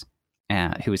States,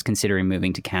 who was considering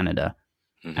moving to Canada.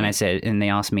 Mm-hmm. And I said, and they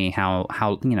asked me how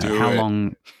you know, how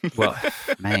long, well,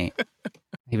 mate,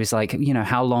 he was like, you know,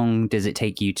 how long does it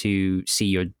take you to see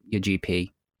your GP?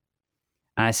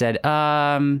 And I said,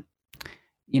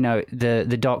 you know,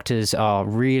 the doctors are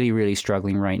really, really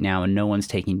struggling right now and no one's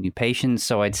taking new patients.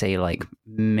 So I'd say like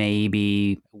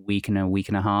maybe a week and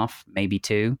a half, maybe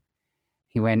 2.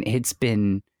 He went, it's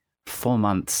been 4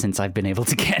 months since I've been able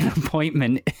to get an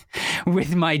appointment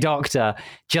with my doctor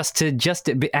just to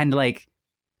and like,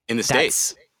 in the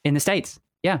States. In the States,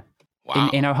 yeah.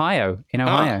 Wow. In Ohio.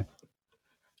 I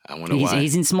wonder why.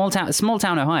 He's in small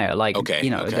town Ohio. Like, okay, you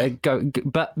know, okay.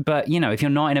 But you know, if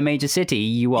you're not in a major city,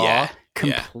 you are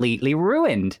completely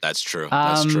ruined. That's true.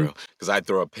 That's true. Because I'd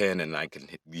throw a pin and I can,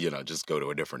 you know, just go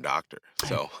to a different doctor.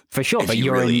 So for sure, but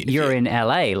you're in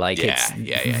LA. Like, it's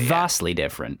vastly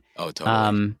different. Oh,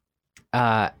 totally.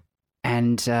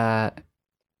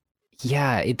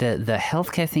 Yeah, the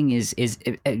healthcare thing is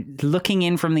looking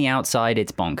in from the outside,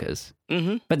 it's bonkers.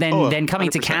 Mm-hmm. But then coming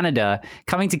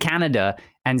 100%. to Canada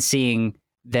and seeing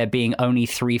there being only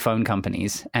 3 phone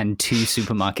companies and 2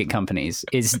 supermarket companies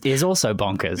is also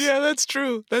bonkers. Yeah, that's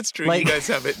true. That's true. Like, you guys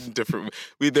have it in different.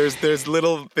 There's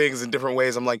little things in different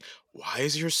ways. I'm like, why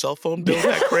is your cell phone bill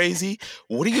that crazy?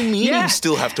 What do you mean you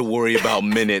still have to worry about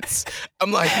minutes?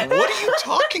 I'm like, what are you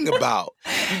talking about?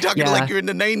 You're talking like you're in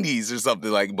the 90s or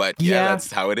something like. But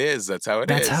that's how it is. That's how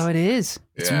it is. That's how it is.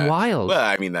 It's wild. Well,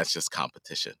 I mean, that's just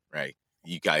competition, right?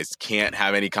 You guys can't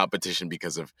have any competition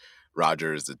because of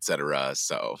Rogers, etc.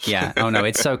 So yeah. Oh no,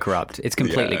 it's so corrupt. It's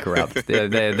completely corrupt. They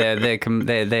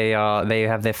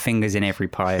have their fingers in every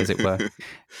pie, as it were.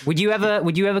 Would you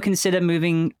ever consider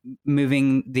moving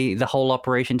the whole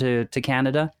operation to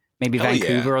Canada? Maybe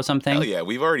Vancouver or something? Hell yeah.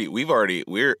 We've already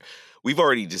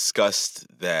discussed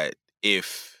that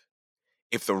if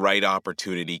the right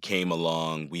opportunity came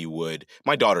along, we would.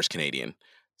 My daughter's Canadian.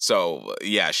 So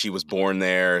yeah, she was born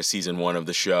there, season 1 of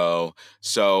the show.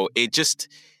 So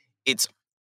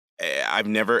I've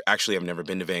never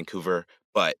been to Vancouver,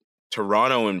 but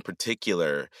Toronto in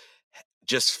particular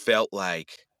just felt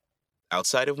like,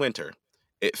 outside of winter,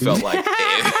 it felt like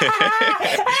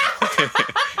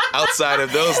outside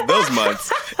of those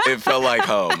months, it felt like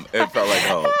home.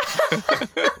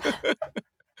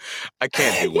 I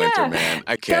can't do winter, man.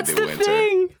 I can't do winter.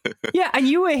 Thing. Yeah, and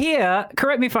you were here.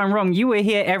 Correct me if I'm wrong. You were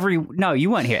here No,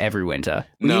 you weren't here every winter.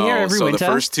 Were you here every winter? The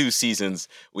first 2 seasons,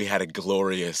 we had a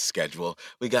glorious schedule.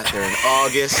 We got there in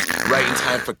August, right in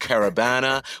time for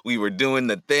Caravana. We were doing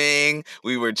the thing.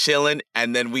 We were chilling,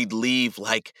 and then we'd leave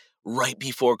like right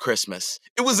before Christmas.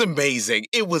 It was amazing.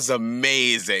 It was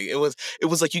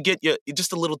like you get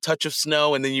just a little touch of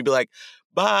snow, and then you'd be like,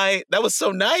 bye. That was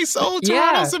so nice. Oh,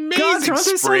 Toronto's amazing. God,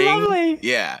 Toronto's so lovely.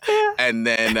 Yeah. And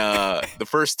then the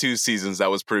first 2 seasons, that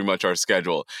was pretty much our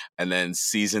schedule. And then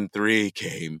season 3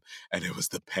 came, and it was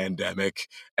the pandemic.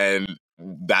 And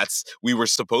we were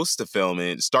supposed to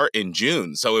start in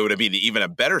June. So it would have been even a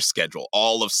better schedule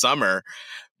all of summer.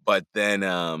 But then,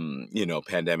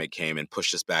 pandemic came and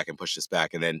pushed us back. And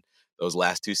then those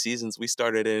last 2 seasons, we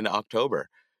started in October,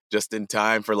 just in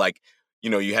time for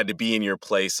you had to be in your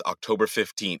place October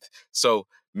 15th. So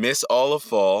miss all of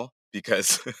fall,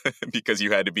 because because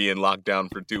you had to be in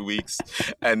lockdown for 2 weeks,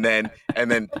 and then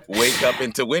wake up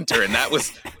into winter, and that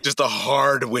was just a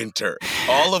hard winter,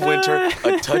 all of winter,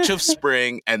 a touch of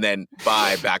spring, and then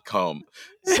bye back home.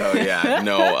 So yeah,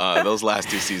 no, those last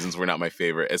 2 seasons were not my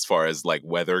favorite as far as like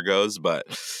weather goes, but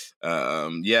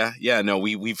no,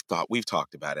 we've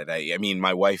talked about it. I mean,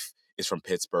 my wife is from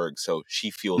Pittsburgh, so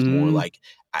she feels more like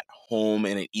at home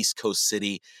in an East Coast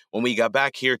city. When we got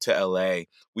back here to LA,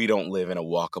 we don't live in a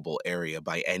walkable area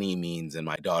by any means. And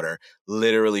my daughter,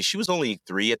 literally, she was only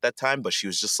 3 at that time, but she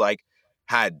was just like,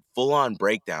 had full on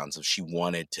breakdowns of she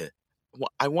wanted to.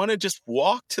 I want to just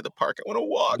walk to the park. I want to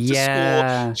walk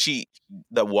to school.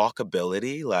 The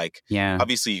walkability, like,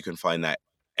 obviously you can find that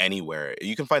anywhere.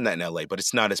 You can find that in LA, but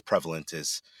it's not as prevalent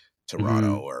as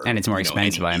Toronto or, and it's more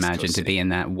expensive, I imagine, to be in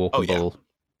that walkable.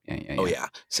 Oh yeah,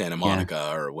 Santa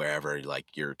Monica or wherever, like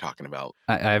you're talking about.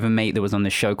 I have a mate that was on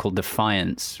this show called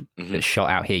Defiance that shot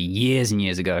out here years and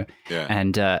years ago. Yeah,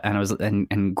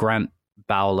 and Grant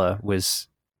Bowler was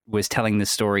telling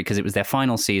this story because it was their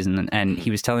final season, and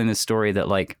he was telling this story that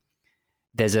like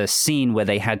there's a scene where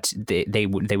they had they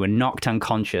were knocked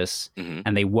unconscious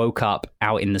and they woke up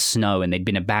out in the snow, and they'd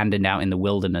been abandoned out in the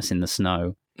wilderness in the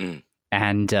snow,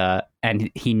 and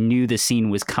he knew the scene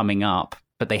was coming up.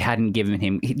 But they hadn't given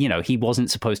him, he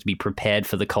wasn't supposed to be prepared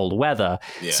for the cold weather.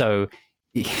 Yeah.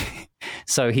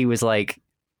 So he was like,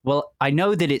 well, I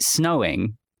know that it's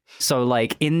snowing. So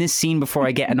like in this scene before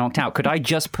I get knocked out, could I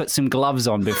just put some gloves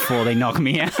on before they knock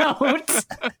me out? And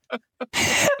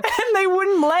they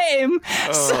wouldn't let him.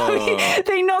 So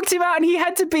they knocked him out, and he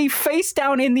had to be face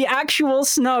down in the actual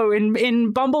snow in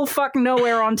bumblefuck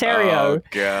nowhere, Ontario. Oh,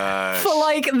 gosh. For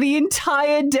like the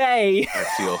entire day. I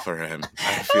feel for him.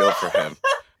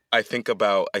 I think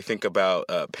about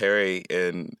Perry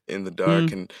in The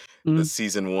Dark and the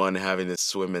season 1 having to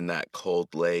swim in that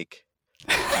cold lake.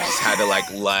 I just had to like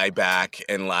lie back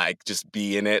and like just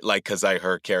be in it, like because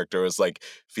her character was like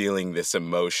feeling this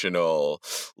emotional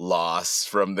loss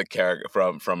from the character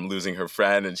from losing her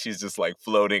friend, and she's just like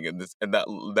floating in this, and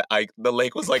the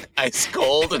lake was like ice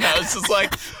cold, and I was just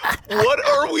like, what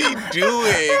are we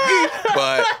doing?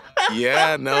 But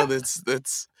yeah, no, that's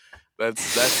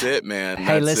it, man.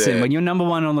 Hey, listen, when you're number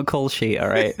 1 on the call sheet, all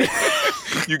right.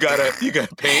 you got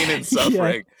pain and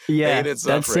suffering. Yeah, pain and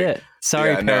suffering. That's it.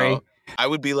 Sorry, Perry. No. I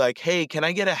would be like, hey, can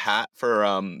I get a hat for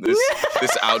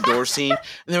this outdoor scene?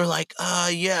 And they were like,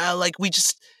 yeah, like we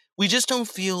just don't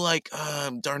feel like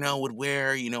Darnell would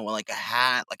wear, like a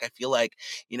hat. Like I feel like,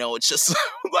 it's just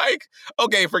like,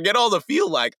 okay, forget all the feel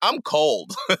like. I'm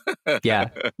cold. Yeah.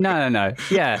 No.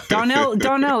 Yeah.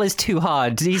 Darnell is too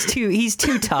hard. He's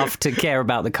too tough to care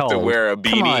about the cold. To wear a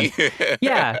beanie. Come on.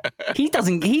 Yeah. He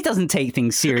doesn't take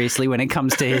things seriously when it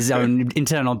comes to his own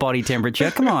internal body temperature.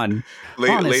 Come on.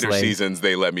 Later seasons,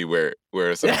 they let me wear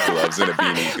some gloves and a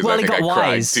beanie because I think I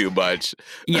cried too much.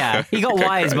 Yeah, he got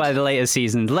wise by the later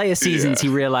seasons. He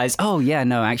realized, oh yeah,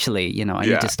 no, actually, I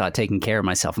need to start taking care of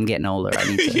myself. I'm getting older. I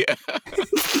need to. Yeah.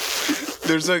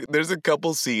 There's a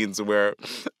couple scenes where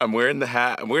I'm wearing the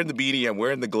hat, I'm wearing the beanie, I'm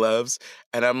wearing the gloves,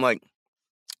 and I'm like,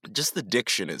 just the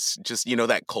diction is just,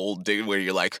 that cold where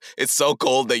you're like, it's so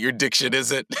cold that your diction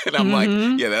isn't. And I'm like,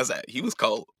 yeah, he was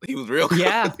cold. He was real cold.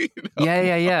 Yeah.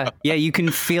 Yeah. You can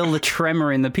feel the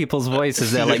tremor in the people's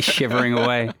voices. They're like shivering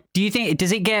away. Do you think,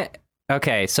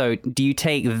 so do you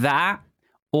take that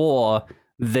or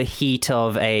the heat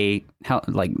of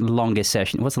longest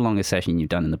session? What's the longest session you've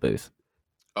done in the booth?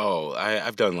 Oh,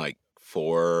 I've done like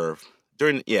 4,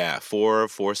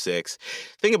 6.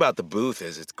 Thing about the booth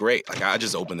is it's great. Like I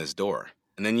just open this door,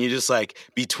 and then you just like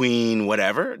between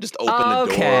whatever, just open the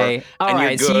door. Okay, all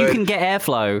right. So you can get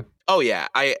airflow. Oh yeah,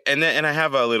 I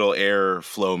have a little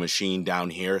airflow machine down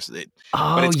here,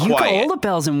 but it's you quiet. Got all the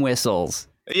bells and whistles.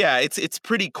 Yeah, it's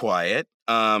pretty quiet.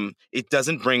 It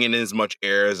doesn't bring in as much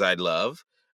air as I'd love.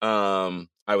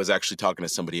 I was actually talking to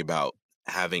somebody about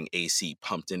having AC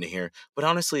pumped into here, but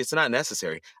honestly, it's not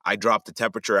necessary. I drop the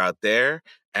temperature out there,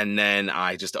 and then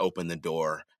I just open the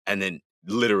door, and then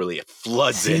literally it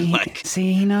floods in.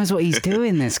 See, he knows what he's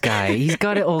doing. This guy, he's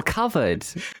got it all covered.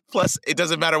 Plus, it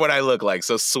doesn't matter what I look like.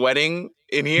 So sweating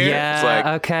in here, it's like,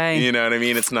 okay, you know what I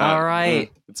mean? It's not all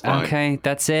right. It's fine. Okay,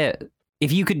 that's it.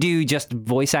 If you could do just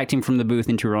voice acting from the booth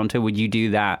in Toronto, would you do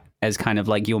that as kind of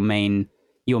like your main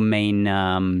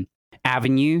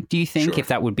avenue? Do you think, if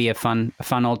that would be a fun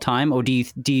old time, or do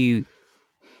you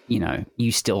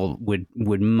you still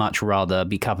would much rather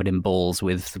be covered in balls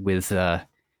with a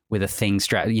thing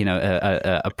strapped,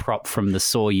 a prop from the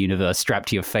Saw universe strapped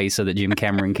to your face so that Jim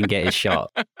Cameron can get his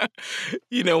shot?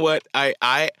 You know what?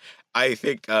 I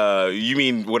think you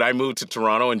mean would I move to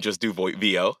Toronto and just do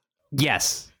VO?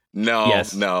 Yes. No,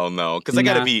 Yes. no. Because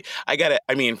Nah.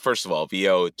 I mean, first of all,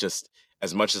 VO, just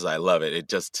as much as I love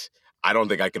it, I don't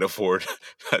think I could afford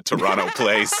a Toronto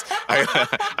place.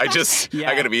 I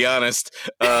Yeah. gotta be honest.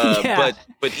 Yeah.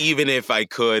 But even if I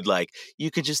could, like,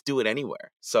 you could just do it anywhere.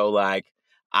 So like,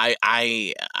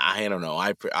 I don't know.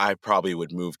 I probably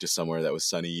would move to somewhere that was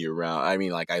sunny year round. I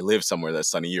mean, like, I live somewhere that's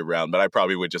sunny year round, but I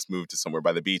probably would just move to somewhere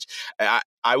by the beach.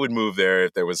 I would move there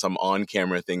if there was some on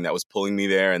camera thing that was pulling me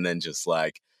there, and then just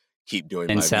like keep doing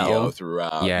And my VO settle.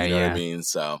 throughout. Yeah, You know what I yeah. mean?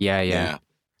 So Yeah. yeah,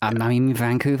 I mean,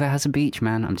 Vancouver has a beach,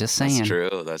 man. I'm just that's saying.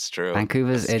 true. That's true.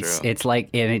 Vancouver's That's true. it's like,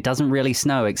 and it doesn't really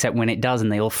snow except when it does, and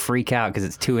they all freak out because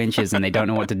it's 2 inches and they don't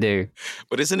know what to do.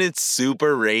 But isn't it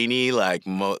super rainy? Like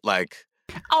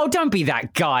Oh, don't be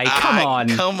that guy. Come on.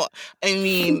 come on. I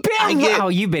mean, I get. Oh,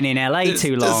 you've been in LA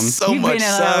too long. There's so You've much been in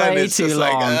sun. LA It's too just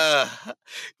long. like,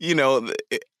 you know,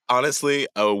 honestly,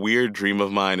 a weird dream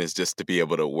of mine is just to be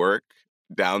able to work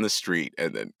down the street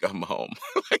and then come home.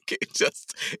 Like it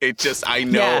just. I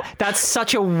know. Yeah, that's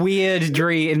such a weird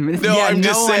dream. No, yeah, I'm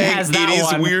just one saying has it that is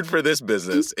one. weird for this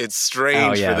business. It's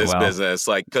strange yeah, for this well, business,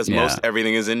 like because yeah. most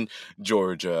everything is in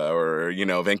Georgia or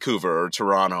Vancouver or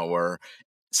Toronto or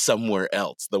somewhere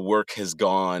else. The work has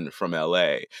gone from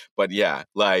LA. But yeah,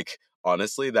 like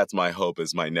honestly, that's my hope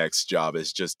is my next job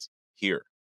is just here.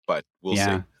 But we'll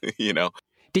see.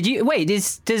 Did you wait?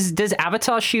 Does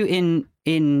Avatar shoot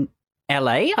in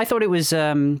LA? I thought it was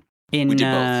in. We did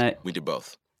both. We did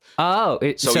both. Oh,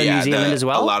 so yeah, New Zealand as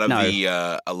well. A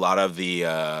lot of the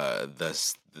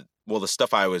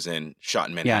stuff I was in shot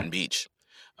in Manhattan Beach.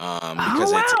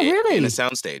 Because it's really? in a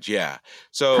soundstage, yeah.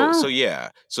 So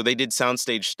they did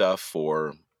soundstage stuff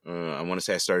for. I want to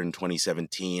say I started in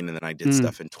 2017, and then I did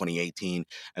stuff in 2018,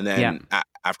 and then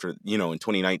after in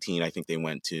 2019, I think they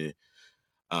went to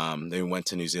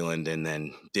New Zealand and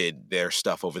then did their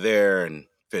stuff over there and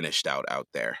finished out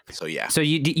there. So yeah. So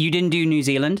you didn't do New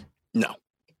Zealand? No.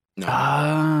 Oh,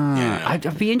 yeah, no.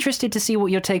 I'd be interested to see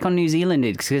what your take on New Zealand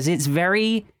is because it's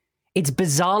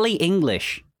bizarrely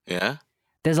English. Yeah.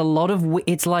 There's a lot of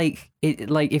it's like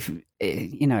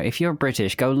if you're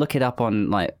British, go look it up on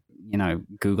like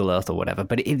Google Earth or whatever.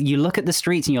 But you look at the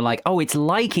streets and you're like, oh, it's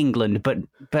like England, but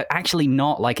actually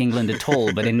not like England at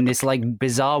all. But in this like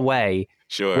bizarre way,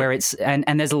 sure, where it's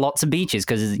and there's lots of beaches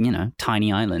because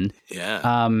tiny island.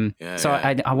 Yeah. So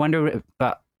I wonder,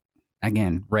 but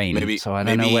again, rain. Maybe, so I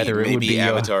don't know whether it would be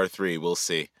Avatar 3. We'll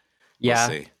see.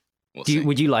 Yeah. We'll see.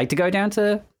 Would you like to go down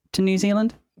to New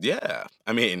Zealand? Yeah.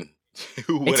 I mean.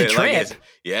 It's a trip.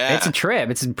 Yeah. It's a trip.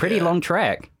 It's a pretty long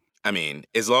trek. I mean,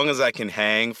 as long as I can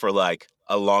hang for like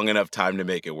a long enough time to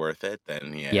make it worth it,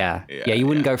 then yeah. Yeah, you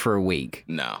wouldn't go for a week.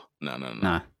 No.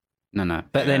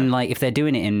 But then like if they're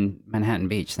doing it in Manhattan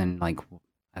Beach, then like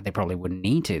they probably wouldn't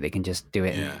need to. They can just do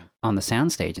it on the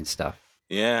soundstage and stuff.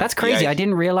 Yeah. That's crazy. I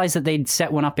didn't realize that they'd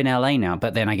set one up in LA now,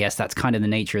 but then I guess that's kind of the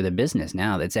nature of the business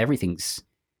now. That's everything's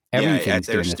at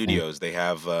their studios. They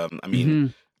have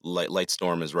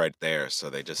Lightstorm is right there, so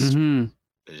they just did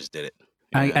it.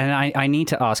 Yeah. I need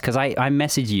to ask because I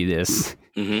messaged you this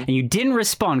and you didn't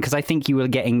respond because I think you were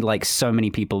getting like so many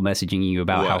people messaging you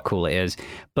about how cool it is.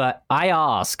 But I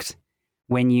asked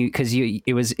because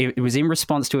it was in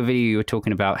response to a video you were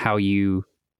talking about how you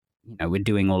were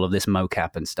doing all of this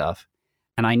mocap and stuff,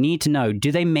 and I need to know: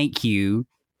 do they make you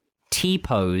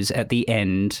T-pose at the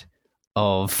end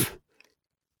of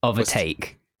a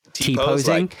take?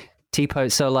 T-posing.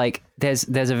 T-pose. So like there's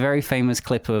a very famous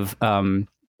clip of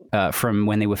from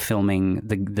when they were filming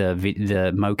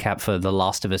the mocap for the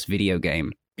Last of Us video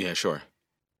game. Yeah, sure.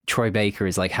 Troy Baker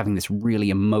is like having this really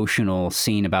emotional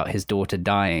scene about his daughter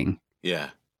dying. Yeah.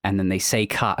 And then they say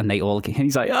cut and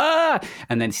he's like, ah!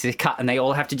 And then they say cut and they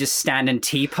all have to just stand and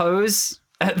T-pose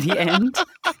at the end.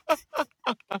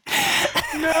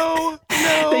 No.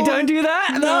 They don't do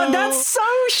that? No, that's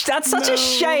such a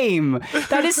shame.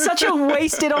 That is such a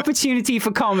wasted opportunity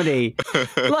for comedy.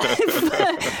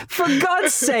 Like, for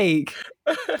God's sake.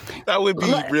 That would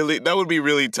be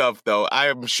really tough though.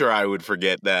 I'm sure I would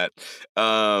forget that.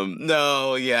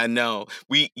 No. You know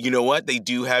what? They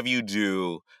do have you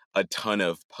do a ton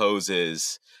of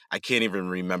poses. I can't even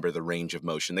remember the range of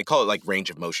motion. They call it like range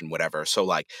of motion, whatever. So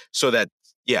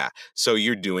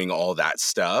you're doing all that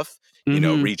stuff,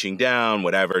 reaching down,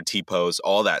 whatever, T-pose,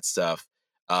 all that stuff,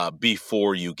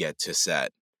 before you get to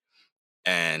set.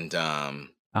 And to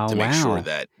make sure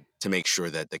that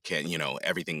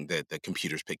everything that the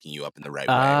computer's picking you up in the right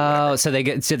way. Oh, so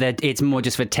that it's more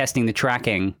just for testing the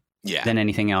tracking than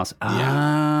anything else. Oh.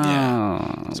 Yeah.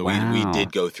 So wow. we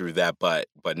did go through that, but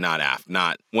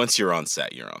not once you're on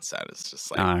set, you're on set. It's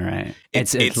just like, all right.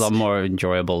 It's a lot more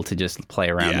enjoyable to just play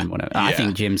around and whatever. Yeah. I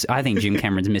think Jim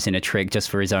Cameron's missing a trick just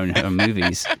for his own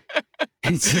movies.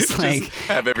 It's just like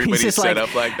have everybody set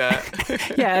up like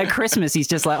that. Yeah, at Christmas he's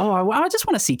just like, oh, I just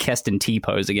want to see Keston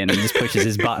T-pose again. And he just pushes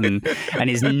his button, and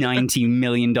his $90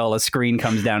 million screen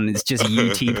comes down, and it's just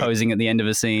you T-posing at the end of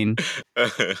a scene.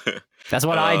 That's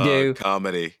what I do.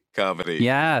 Comedy.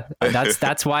 Yeah,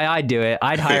 that's why I do it.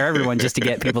 I'd hire everyone just to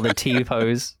get people to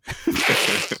T-pose.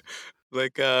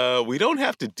 Like, we don't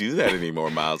have to do that anymore,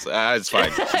 Miles. It's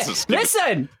fine.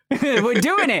 Listen, we're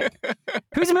doing it.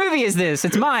 Whose movie is this?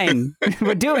 It's mine.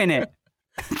 We're doing it.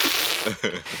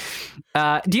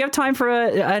 Do you have time for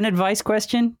an advice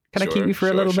question? Can I keep you for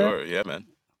a little bit? Sure, yeah, man.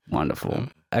 Wonderful.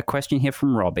 A question here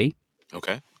from Robbie.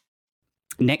 Okay.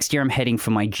 Next year, I'm heading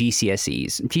for my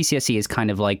GCSEs. GCSE is kind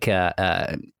of like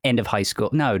end of high school.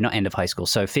 No, not end of high school.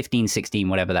 So 15, 16,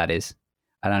 whatever that is.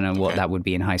 I don't know what that would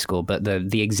be in high school, but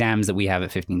the exams that we have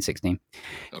at 15, 16.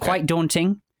 Okay. Quite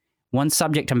daunting. One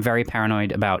subject I'm very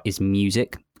paranoid about is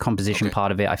music. Composition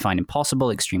part of it I find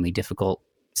impossible, extremely difficult.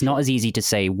 It's not as easy to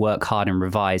say work hard and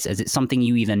revise as it's something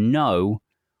you either know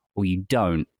or you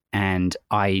don't. And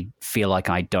I feel like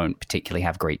I don't particularly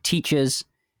have great teachers.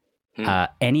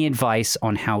 Any advice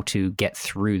on how to get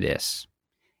through this?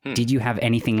 Did you have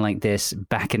anything like this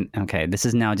back in... Okay, this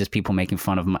is now just people making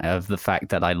fun of the fact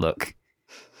that I look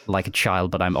like a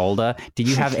child, but I'm older. Did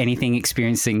you have anything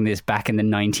experiencing this back in the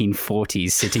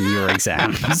 1940s, sitting your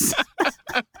exams?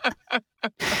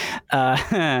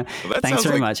 Thanks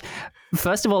very much.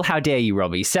 First of all, how dare you,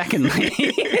 Robbie? Secondly...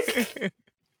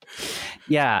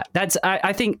 Yeah, that's.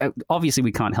 I think obviously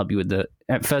we can't help you with the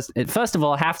first of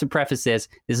all. I have to preface this.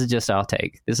 This is just our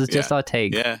take. This is just our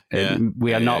take.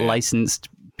 We are not licensed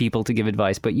people to give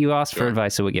advice, but you asked for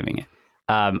advice, so we're giving it.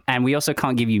 And we also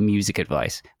can't give you music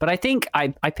advice. But I think I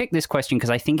picked this question because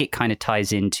I think it kind of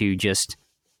ties into just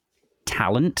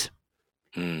talent,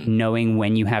 knowing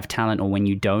when you have talent or when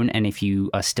you don't, and if you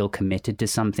are still committed to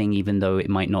something, even though it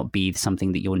might not be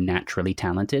something that you're naturally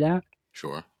talented at.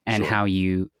 Sure. And how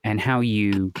you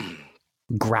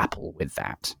grapple with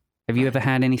that. Have you ever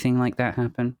had anything like that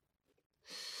happen?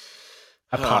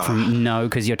 Apart from no,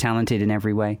 because you're talented in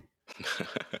every way.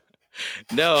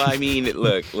 No, I mean,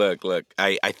 look.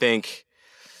 I think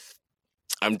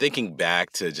I'm thinking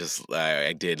back to just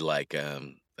I did like a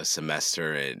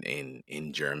semester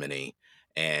in Germany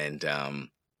and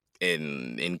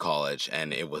in college,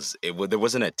 and it there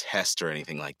wasn't a test or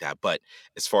anything like that. But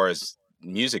as far as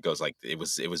music goes, like it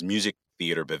was Music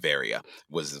Theater Bavaria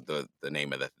was the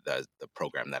name of the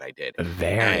program that I did.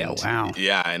 Bavaria, wow.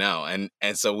 Yeah, I know.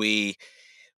 And so we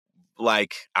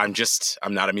I'm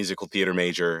not a musical theater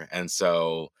major, and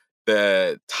so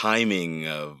the timing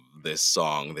of this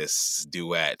song, this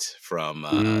duet from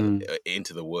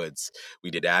Into the Woods, we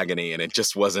did Agony, and it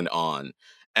just wasn't on.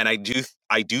 And I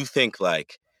do think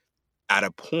like at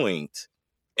a point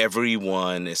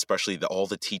everyone, especially all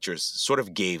the teachers, sort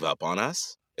of gave up on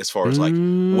us as far as like,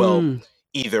 well,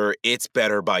 either it's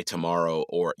better by tomorrow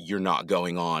or you're not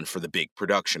going on for the big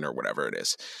production or whatever it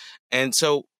is. And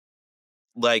so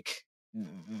like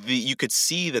you could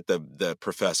see that the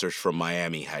professors from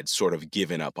Miami had sort of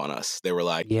given up on us. They were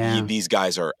like, these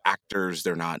guys are actors.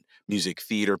 They're not music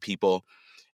theater people.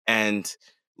 And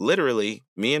literally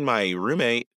me and my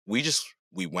roommate,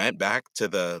 we went back to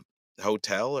the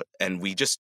hotel and we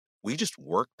just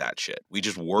worked that shit. We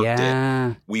just worked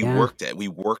it. We worked it. We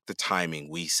worked the timing.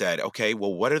 We said, okay,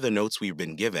 well, what are the notes we've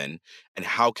been given and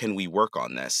how can we work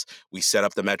on this? We set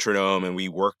up the metronome and we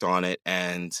worked on it.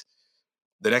 And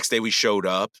the next day we showed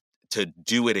up to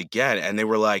do it again. And they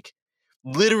were like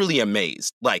literally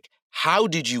amazed. Like, how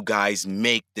did you guys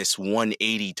make this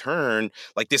 180 turn,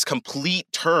 like this complete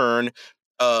turn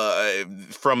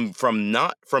from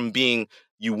being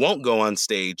you won't go on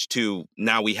stage to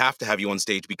now we have to have you on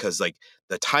stage because like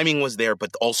the timing was there, but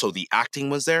also the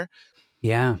acting was there.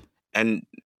 Yeah. And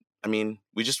I mean,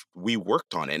 we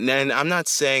worked on it. And I'm not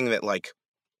saying that like,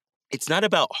 it's not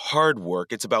about hard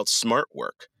work. It's about smart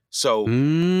work. So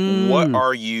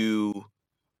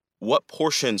what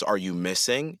portions are you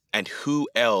missing and who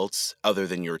else other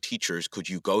than your teachers could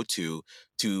you go to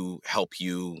help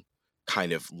you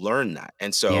kind of learn that?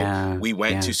 And so we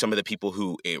went to some of the people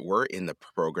who were in the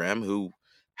program who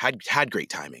had great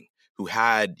timing, who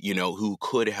had, who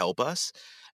could help us.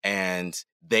 And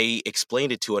they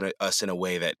explained it to us in a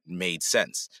way that made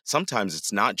sense. Sometimes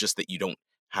it's not just that you don't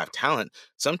have talent.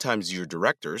 Sometimes your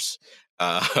directors,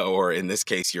 or in this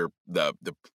case, the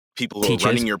people who teachers. are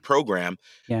running your program,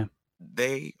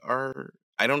 they are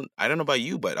I don't know about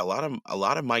you, but a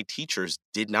lot of my teachers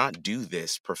did not do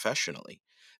this professionally.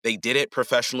 They did it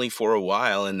professionally for a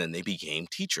while, and then they became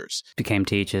teachers. Became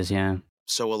teachers, yeah.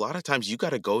 So a lot of times you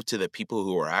got to go to the people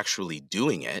who are actually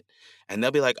doing it, and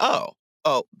they'll be like, oh,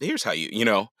 here's how you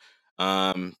know.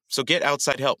 So get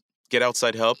outside help. Get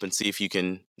outside help and see if you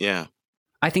can, yeah.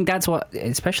 I think that's what,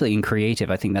 especially in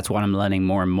creative, I think that's what I'm learning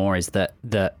more and more is that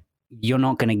you're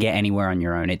not going to get anywhere on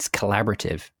your own. It's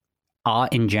collaborative.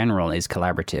 Art in general is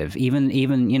collaborative.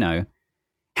 Even you know,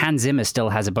 Hans Zimmer still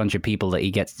has a bunch of people that he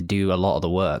gets to do a lot of the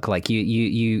work. Like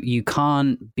you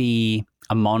can't be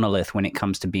a monolith when it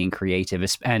comes to being creative.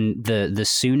 And the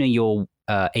sooner you're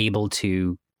able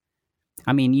to,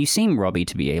 I mean, you seem, Robbie,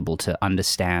 to be able to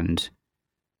understand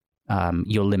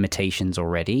your limitations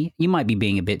already. You might be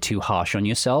being a bit too harsh on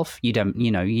yourself. You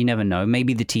never know.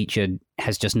 Maybe the teacher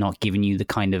has just not given you the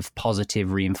kind of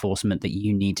positive reinforcement that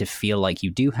you need to feel like you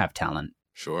do have talent.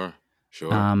 Sure.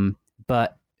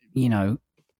 But you know,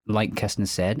 like Keston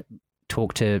said,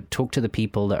 talk to the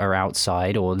people that are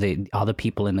outside or the other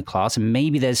people in the class, and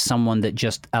maybe there's someone that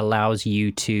just allows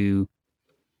you to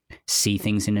see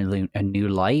things in a new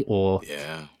light, or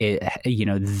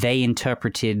they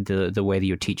interpreted the way that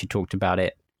your teacher talked about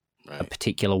it, a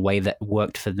particular way that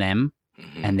worked for them,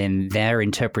 and then their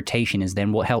interpretation is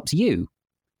then what helps you,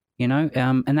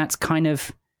 and that's kind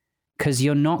of because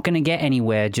you're not going to get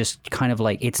anywhere just kind of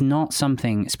like, it's not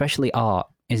something, especially art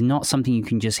is not something you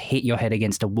can just hit your head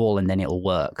against a wall and then it'll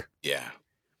work. Yeah.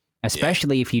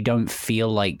 Especially if you don't feel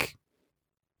like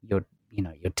you're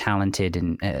talented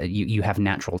and you have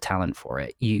natural talent for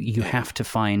it. You have to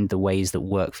find the ways that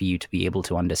work for you to be able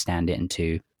to understand it and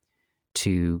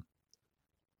to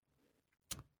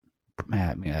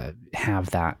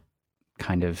have that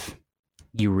kind of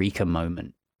eureka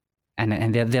moment.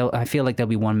 And I feel like there'll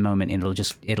be one moment it'll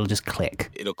just click.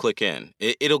 It'll click in.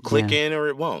 It'll click in or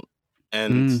it won't.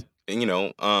 And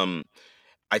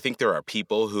I think there are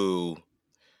people who,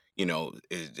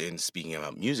 in speaking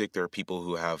about music, there are people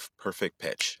who have perfect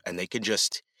pitch and they can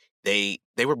just, they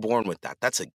were born with that.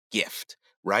 That's a gift,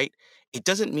 right? It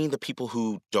doesn't mean the people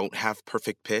who don't have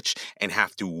perfect pitch and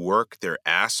have to work their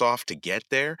ass off to get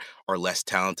there are less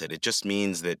talented. It just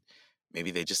means that maybe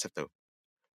they just have to,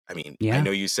 I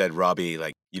know you said, Robbie,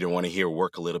 like you don't want to hear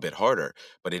work a little bit harder,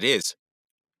 but it is.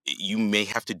 You may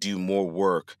have to do more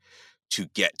work to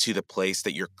get to the place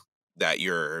that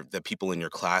the people in your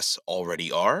class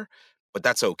already are, but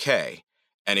that's okay.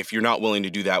 And if you're not willing to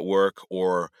do that work,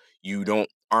 or you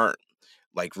aren't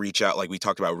like reach out, like we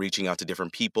talked about reaching out to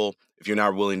different people, if you're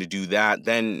not willing to do that,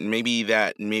 then maybe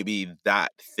that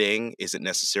thing isn't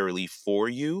necessarily for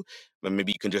you, but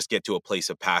maybe you can just get to a place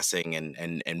of passing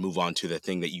and move on to the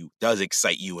thing that does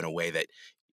excite you in a way that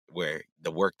where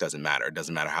the work doesn't matter. It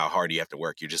doesn't matter how hard you have to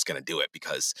work. You're just going to do it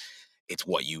because it's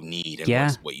what you need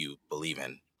and what you believe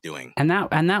in doing. And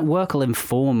that work will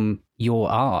inform your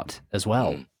art as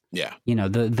well. Yeah.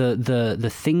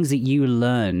 The things that you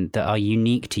learn that are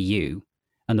unique to you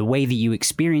and the way that you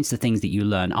experience the things that you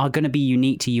learn are going to be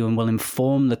unique to you and will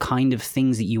inform the kind of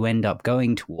things that you end up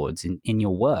going towards in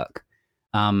your work.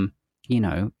 As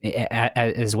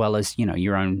well as,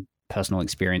 your own personal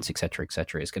experience, et cetera,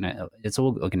 it's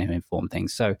all going to inform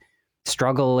things. So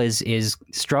struggle is as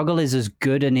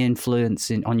good an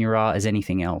influence on your art as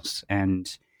anything else. And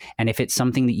if it's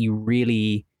something that you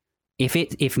really,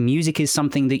 if music is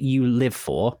something that you live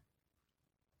for,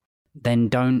 then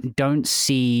don't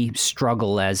see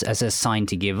struggle as a sign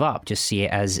to give up. Just see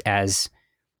it as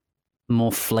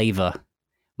more flavor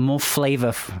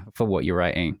for what you're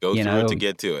writing. Go through it to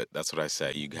get to it. That's what I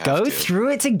say. You have go to.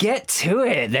 through it to get to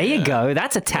it. There you go.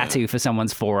 That's a tattoo for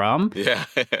someone's forearm. Yeah.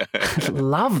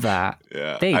 Love that.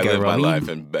 Yeah. There you I go, live Robbie. my life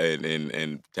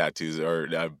in tattoos or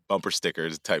bumper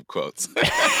stickers type quotes.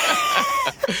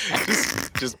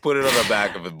 just put it on the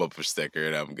back of a bumper sticker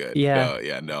and I'm good. Yeah.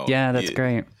 Yeah, that's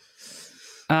great.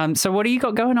 So what do you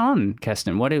got going on,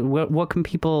 Keston? What can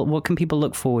people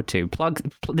look forward to?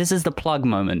 This is the plug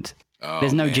moment. Oh,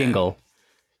 there's no man. Jingle.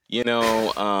 That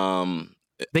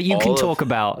you can talk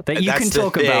about. That you can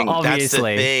talk about,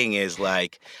 obviously. That's the thing is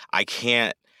like, I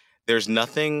can't, there's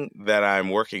nothing that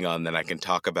I'm working on that I can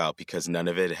talk about because none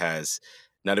of it's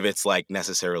like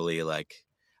necessarily like,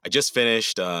 I just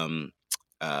finished doing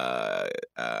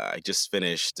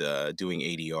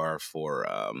ADR for,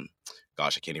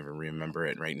 gosh, I can't even remember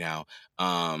it right now.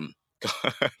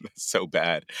 That's so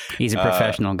bad. He's a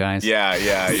professional, guys.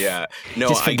 Yeah. No,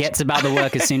 Just forgets about the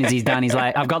work as soon as he's done. He's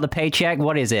like, I've got the paycheck.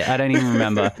 What is it? I don't even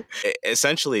remember.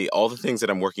 Essentially, all the things that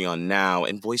I'm working on now,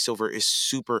 and voiceover is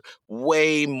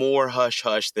way more hush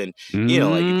hush than,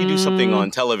 like if you do something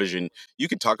on television, you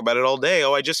can talk about it all day.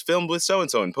 Oh, I just filmed with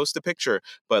so-and-so and post a picture.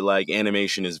 But like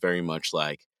animation is very much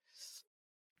like,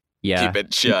 keep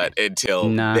it shut until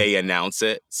they announce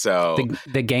it. So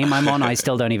the game I'm on, I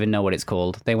still don't even know what it's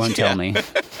called. They won't tell me.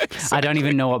 Exactly. I don't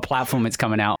even know what platform it's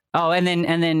coming out. Oh, and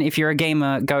then if you're a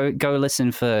gamer, go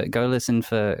listen for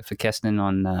Keston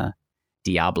on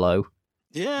Diablo.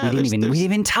 Yeah, we didn't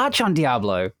even touch on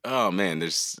Diablo. Oh man,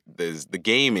 there's the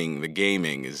gaming. The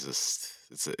gaming is just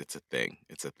it's a thing.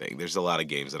 It's a thing. There's a lot of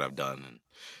games that I've done. And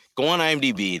go on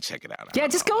IMDb and check it out. Yeah,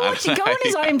 just go on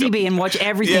his IMDb and watch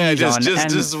everything he's on.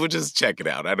 Just check it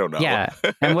out. I don't know. Yeah.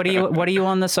 And what are you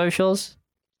on the socials?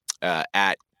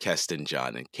 At Keston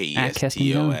John, and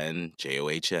KESTON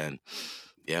JOHN.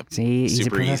 Yep. See, he's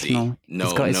super a professional.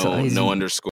 easy. No underscore.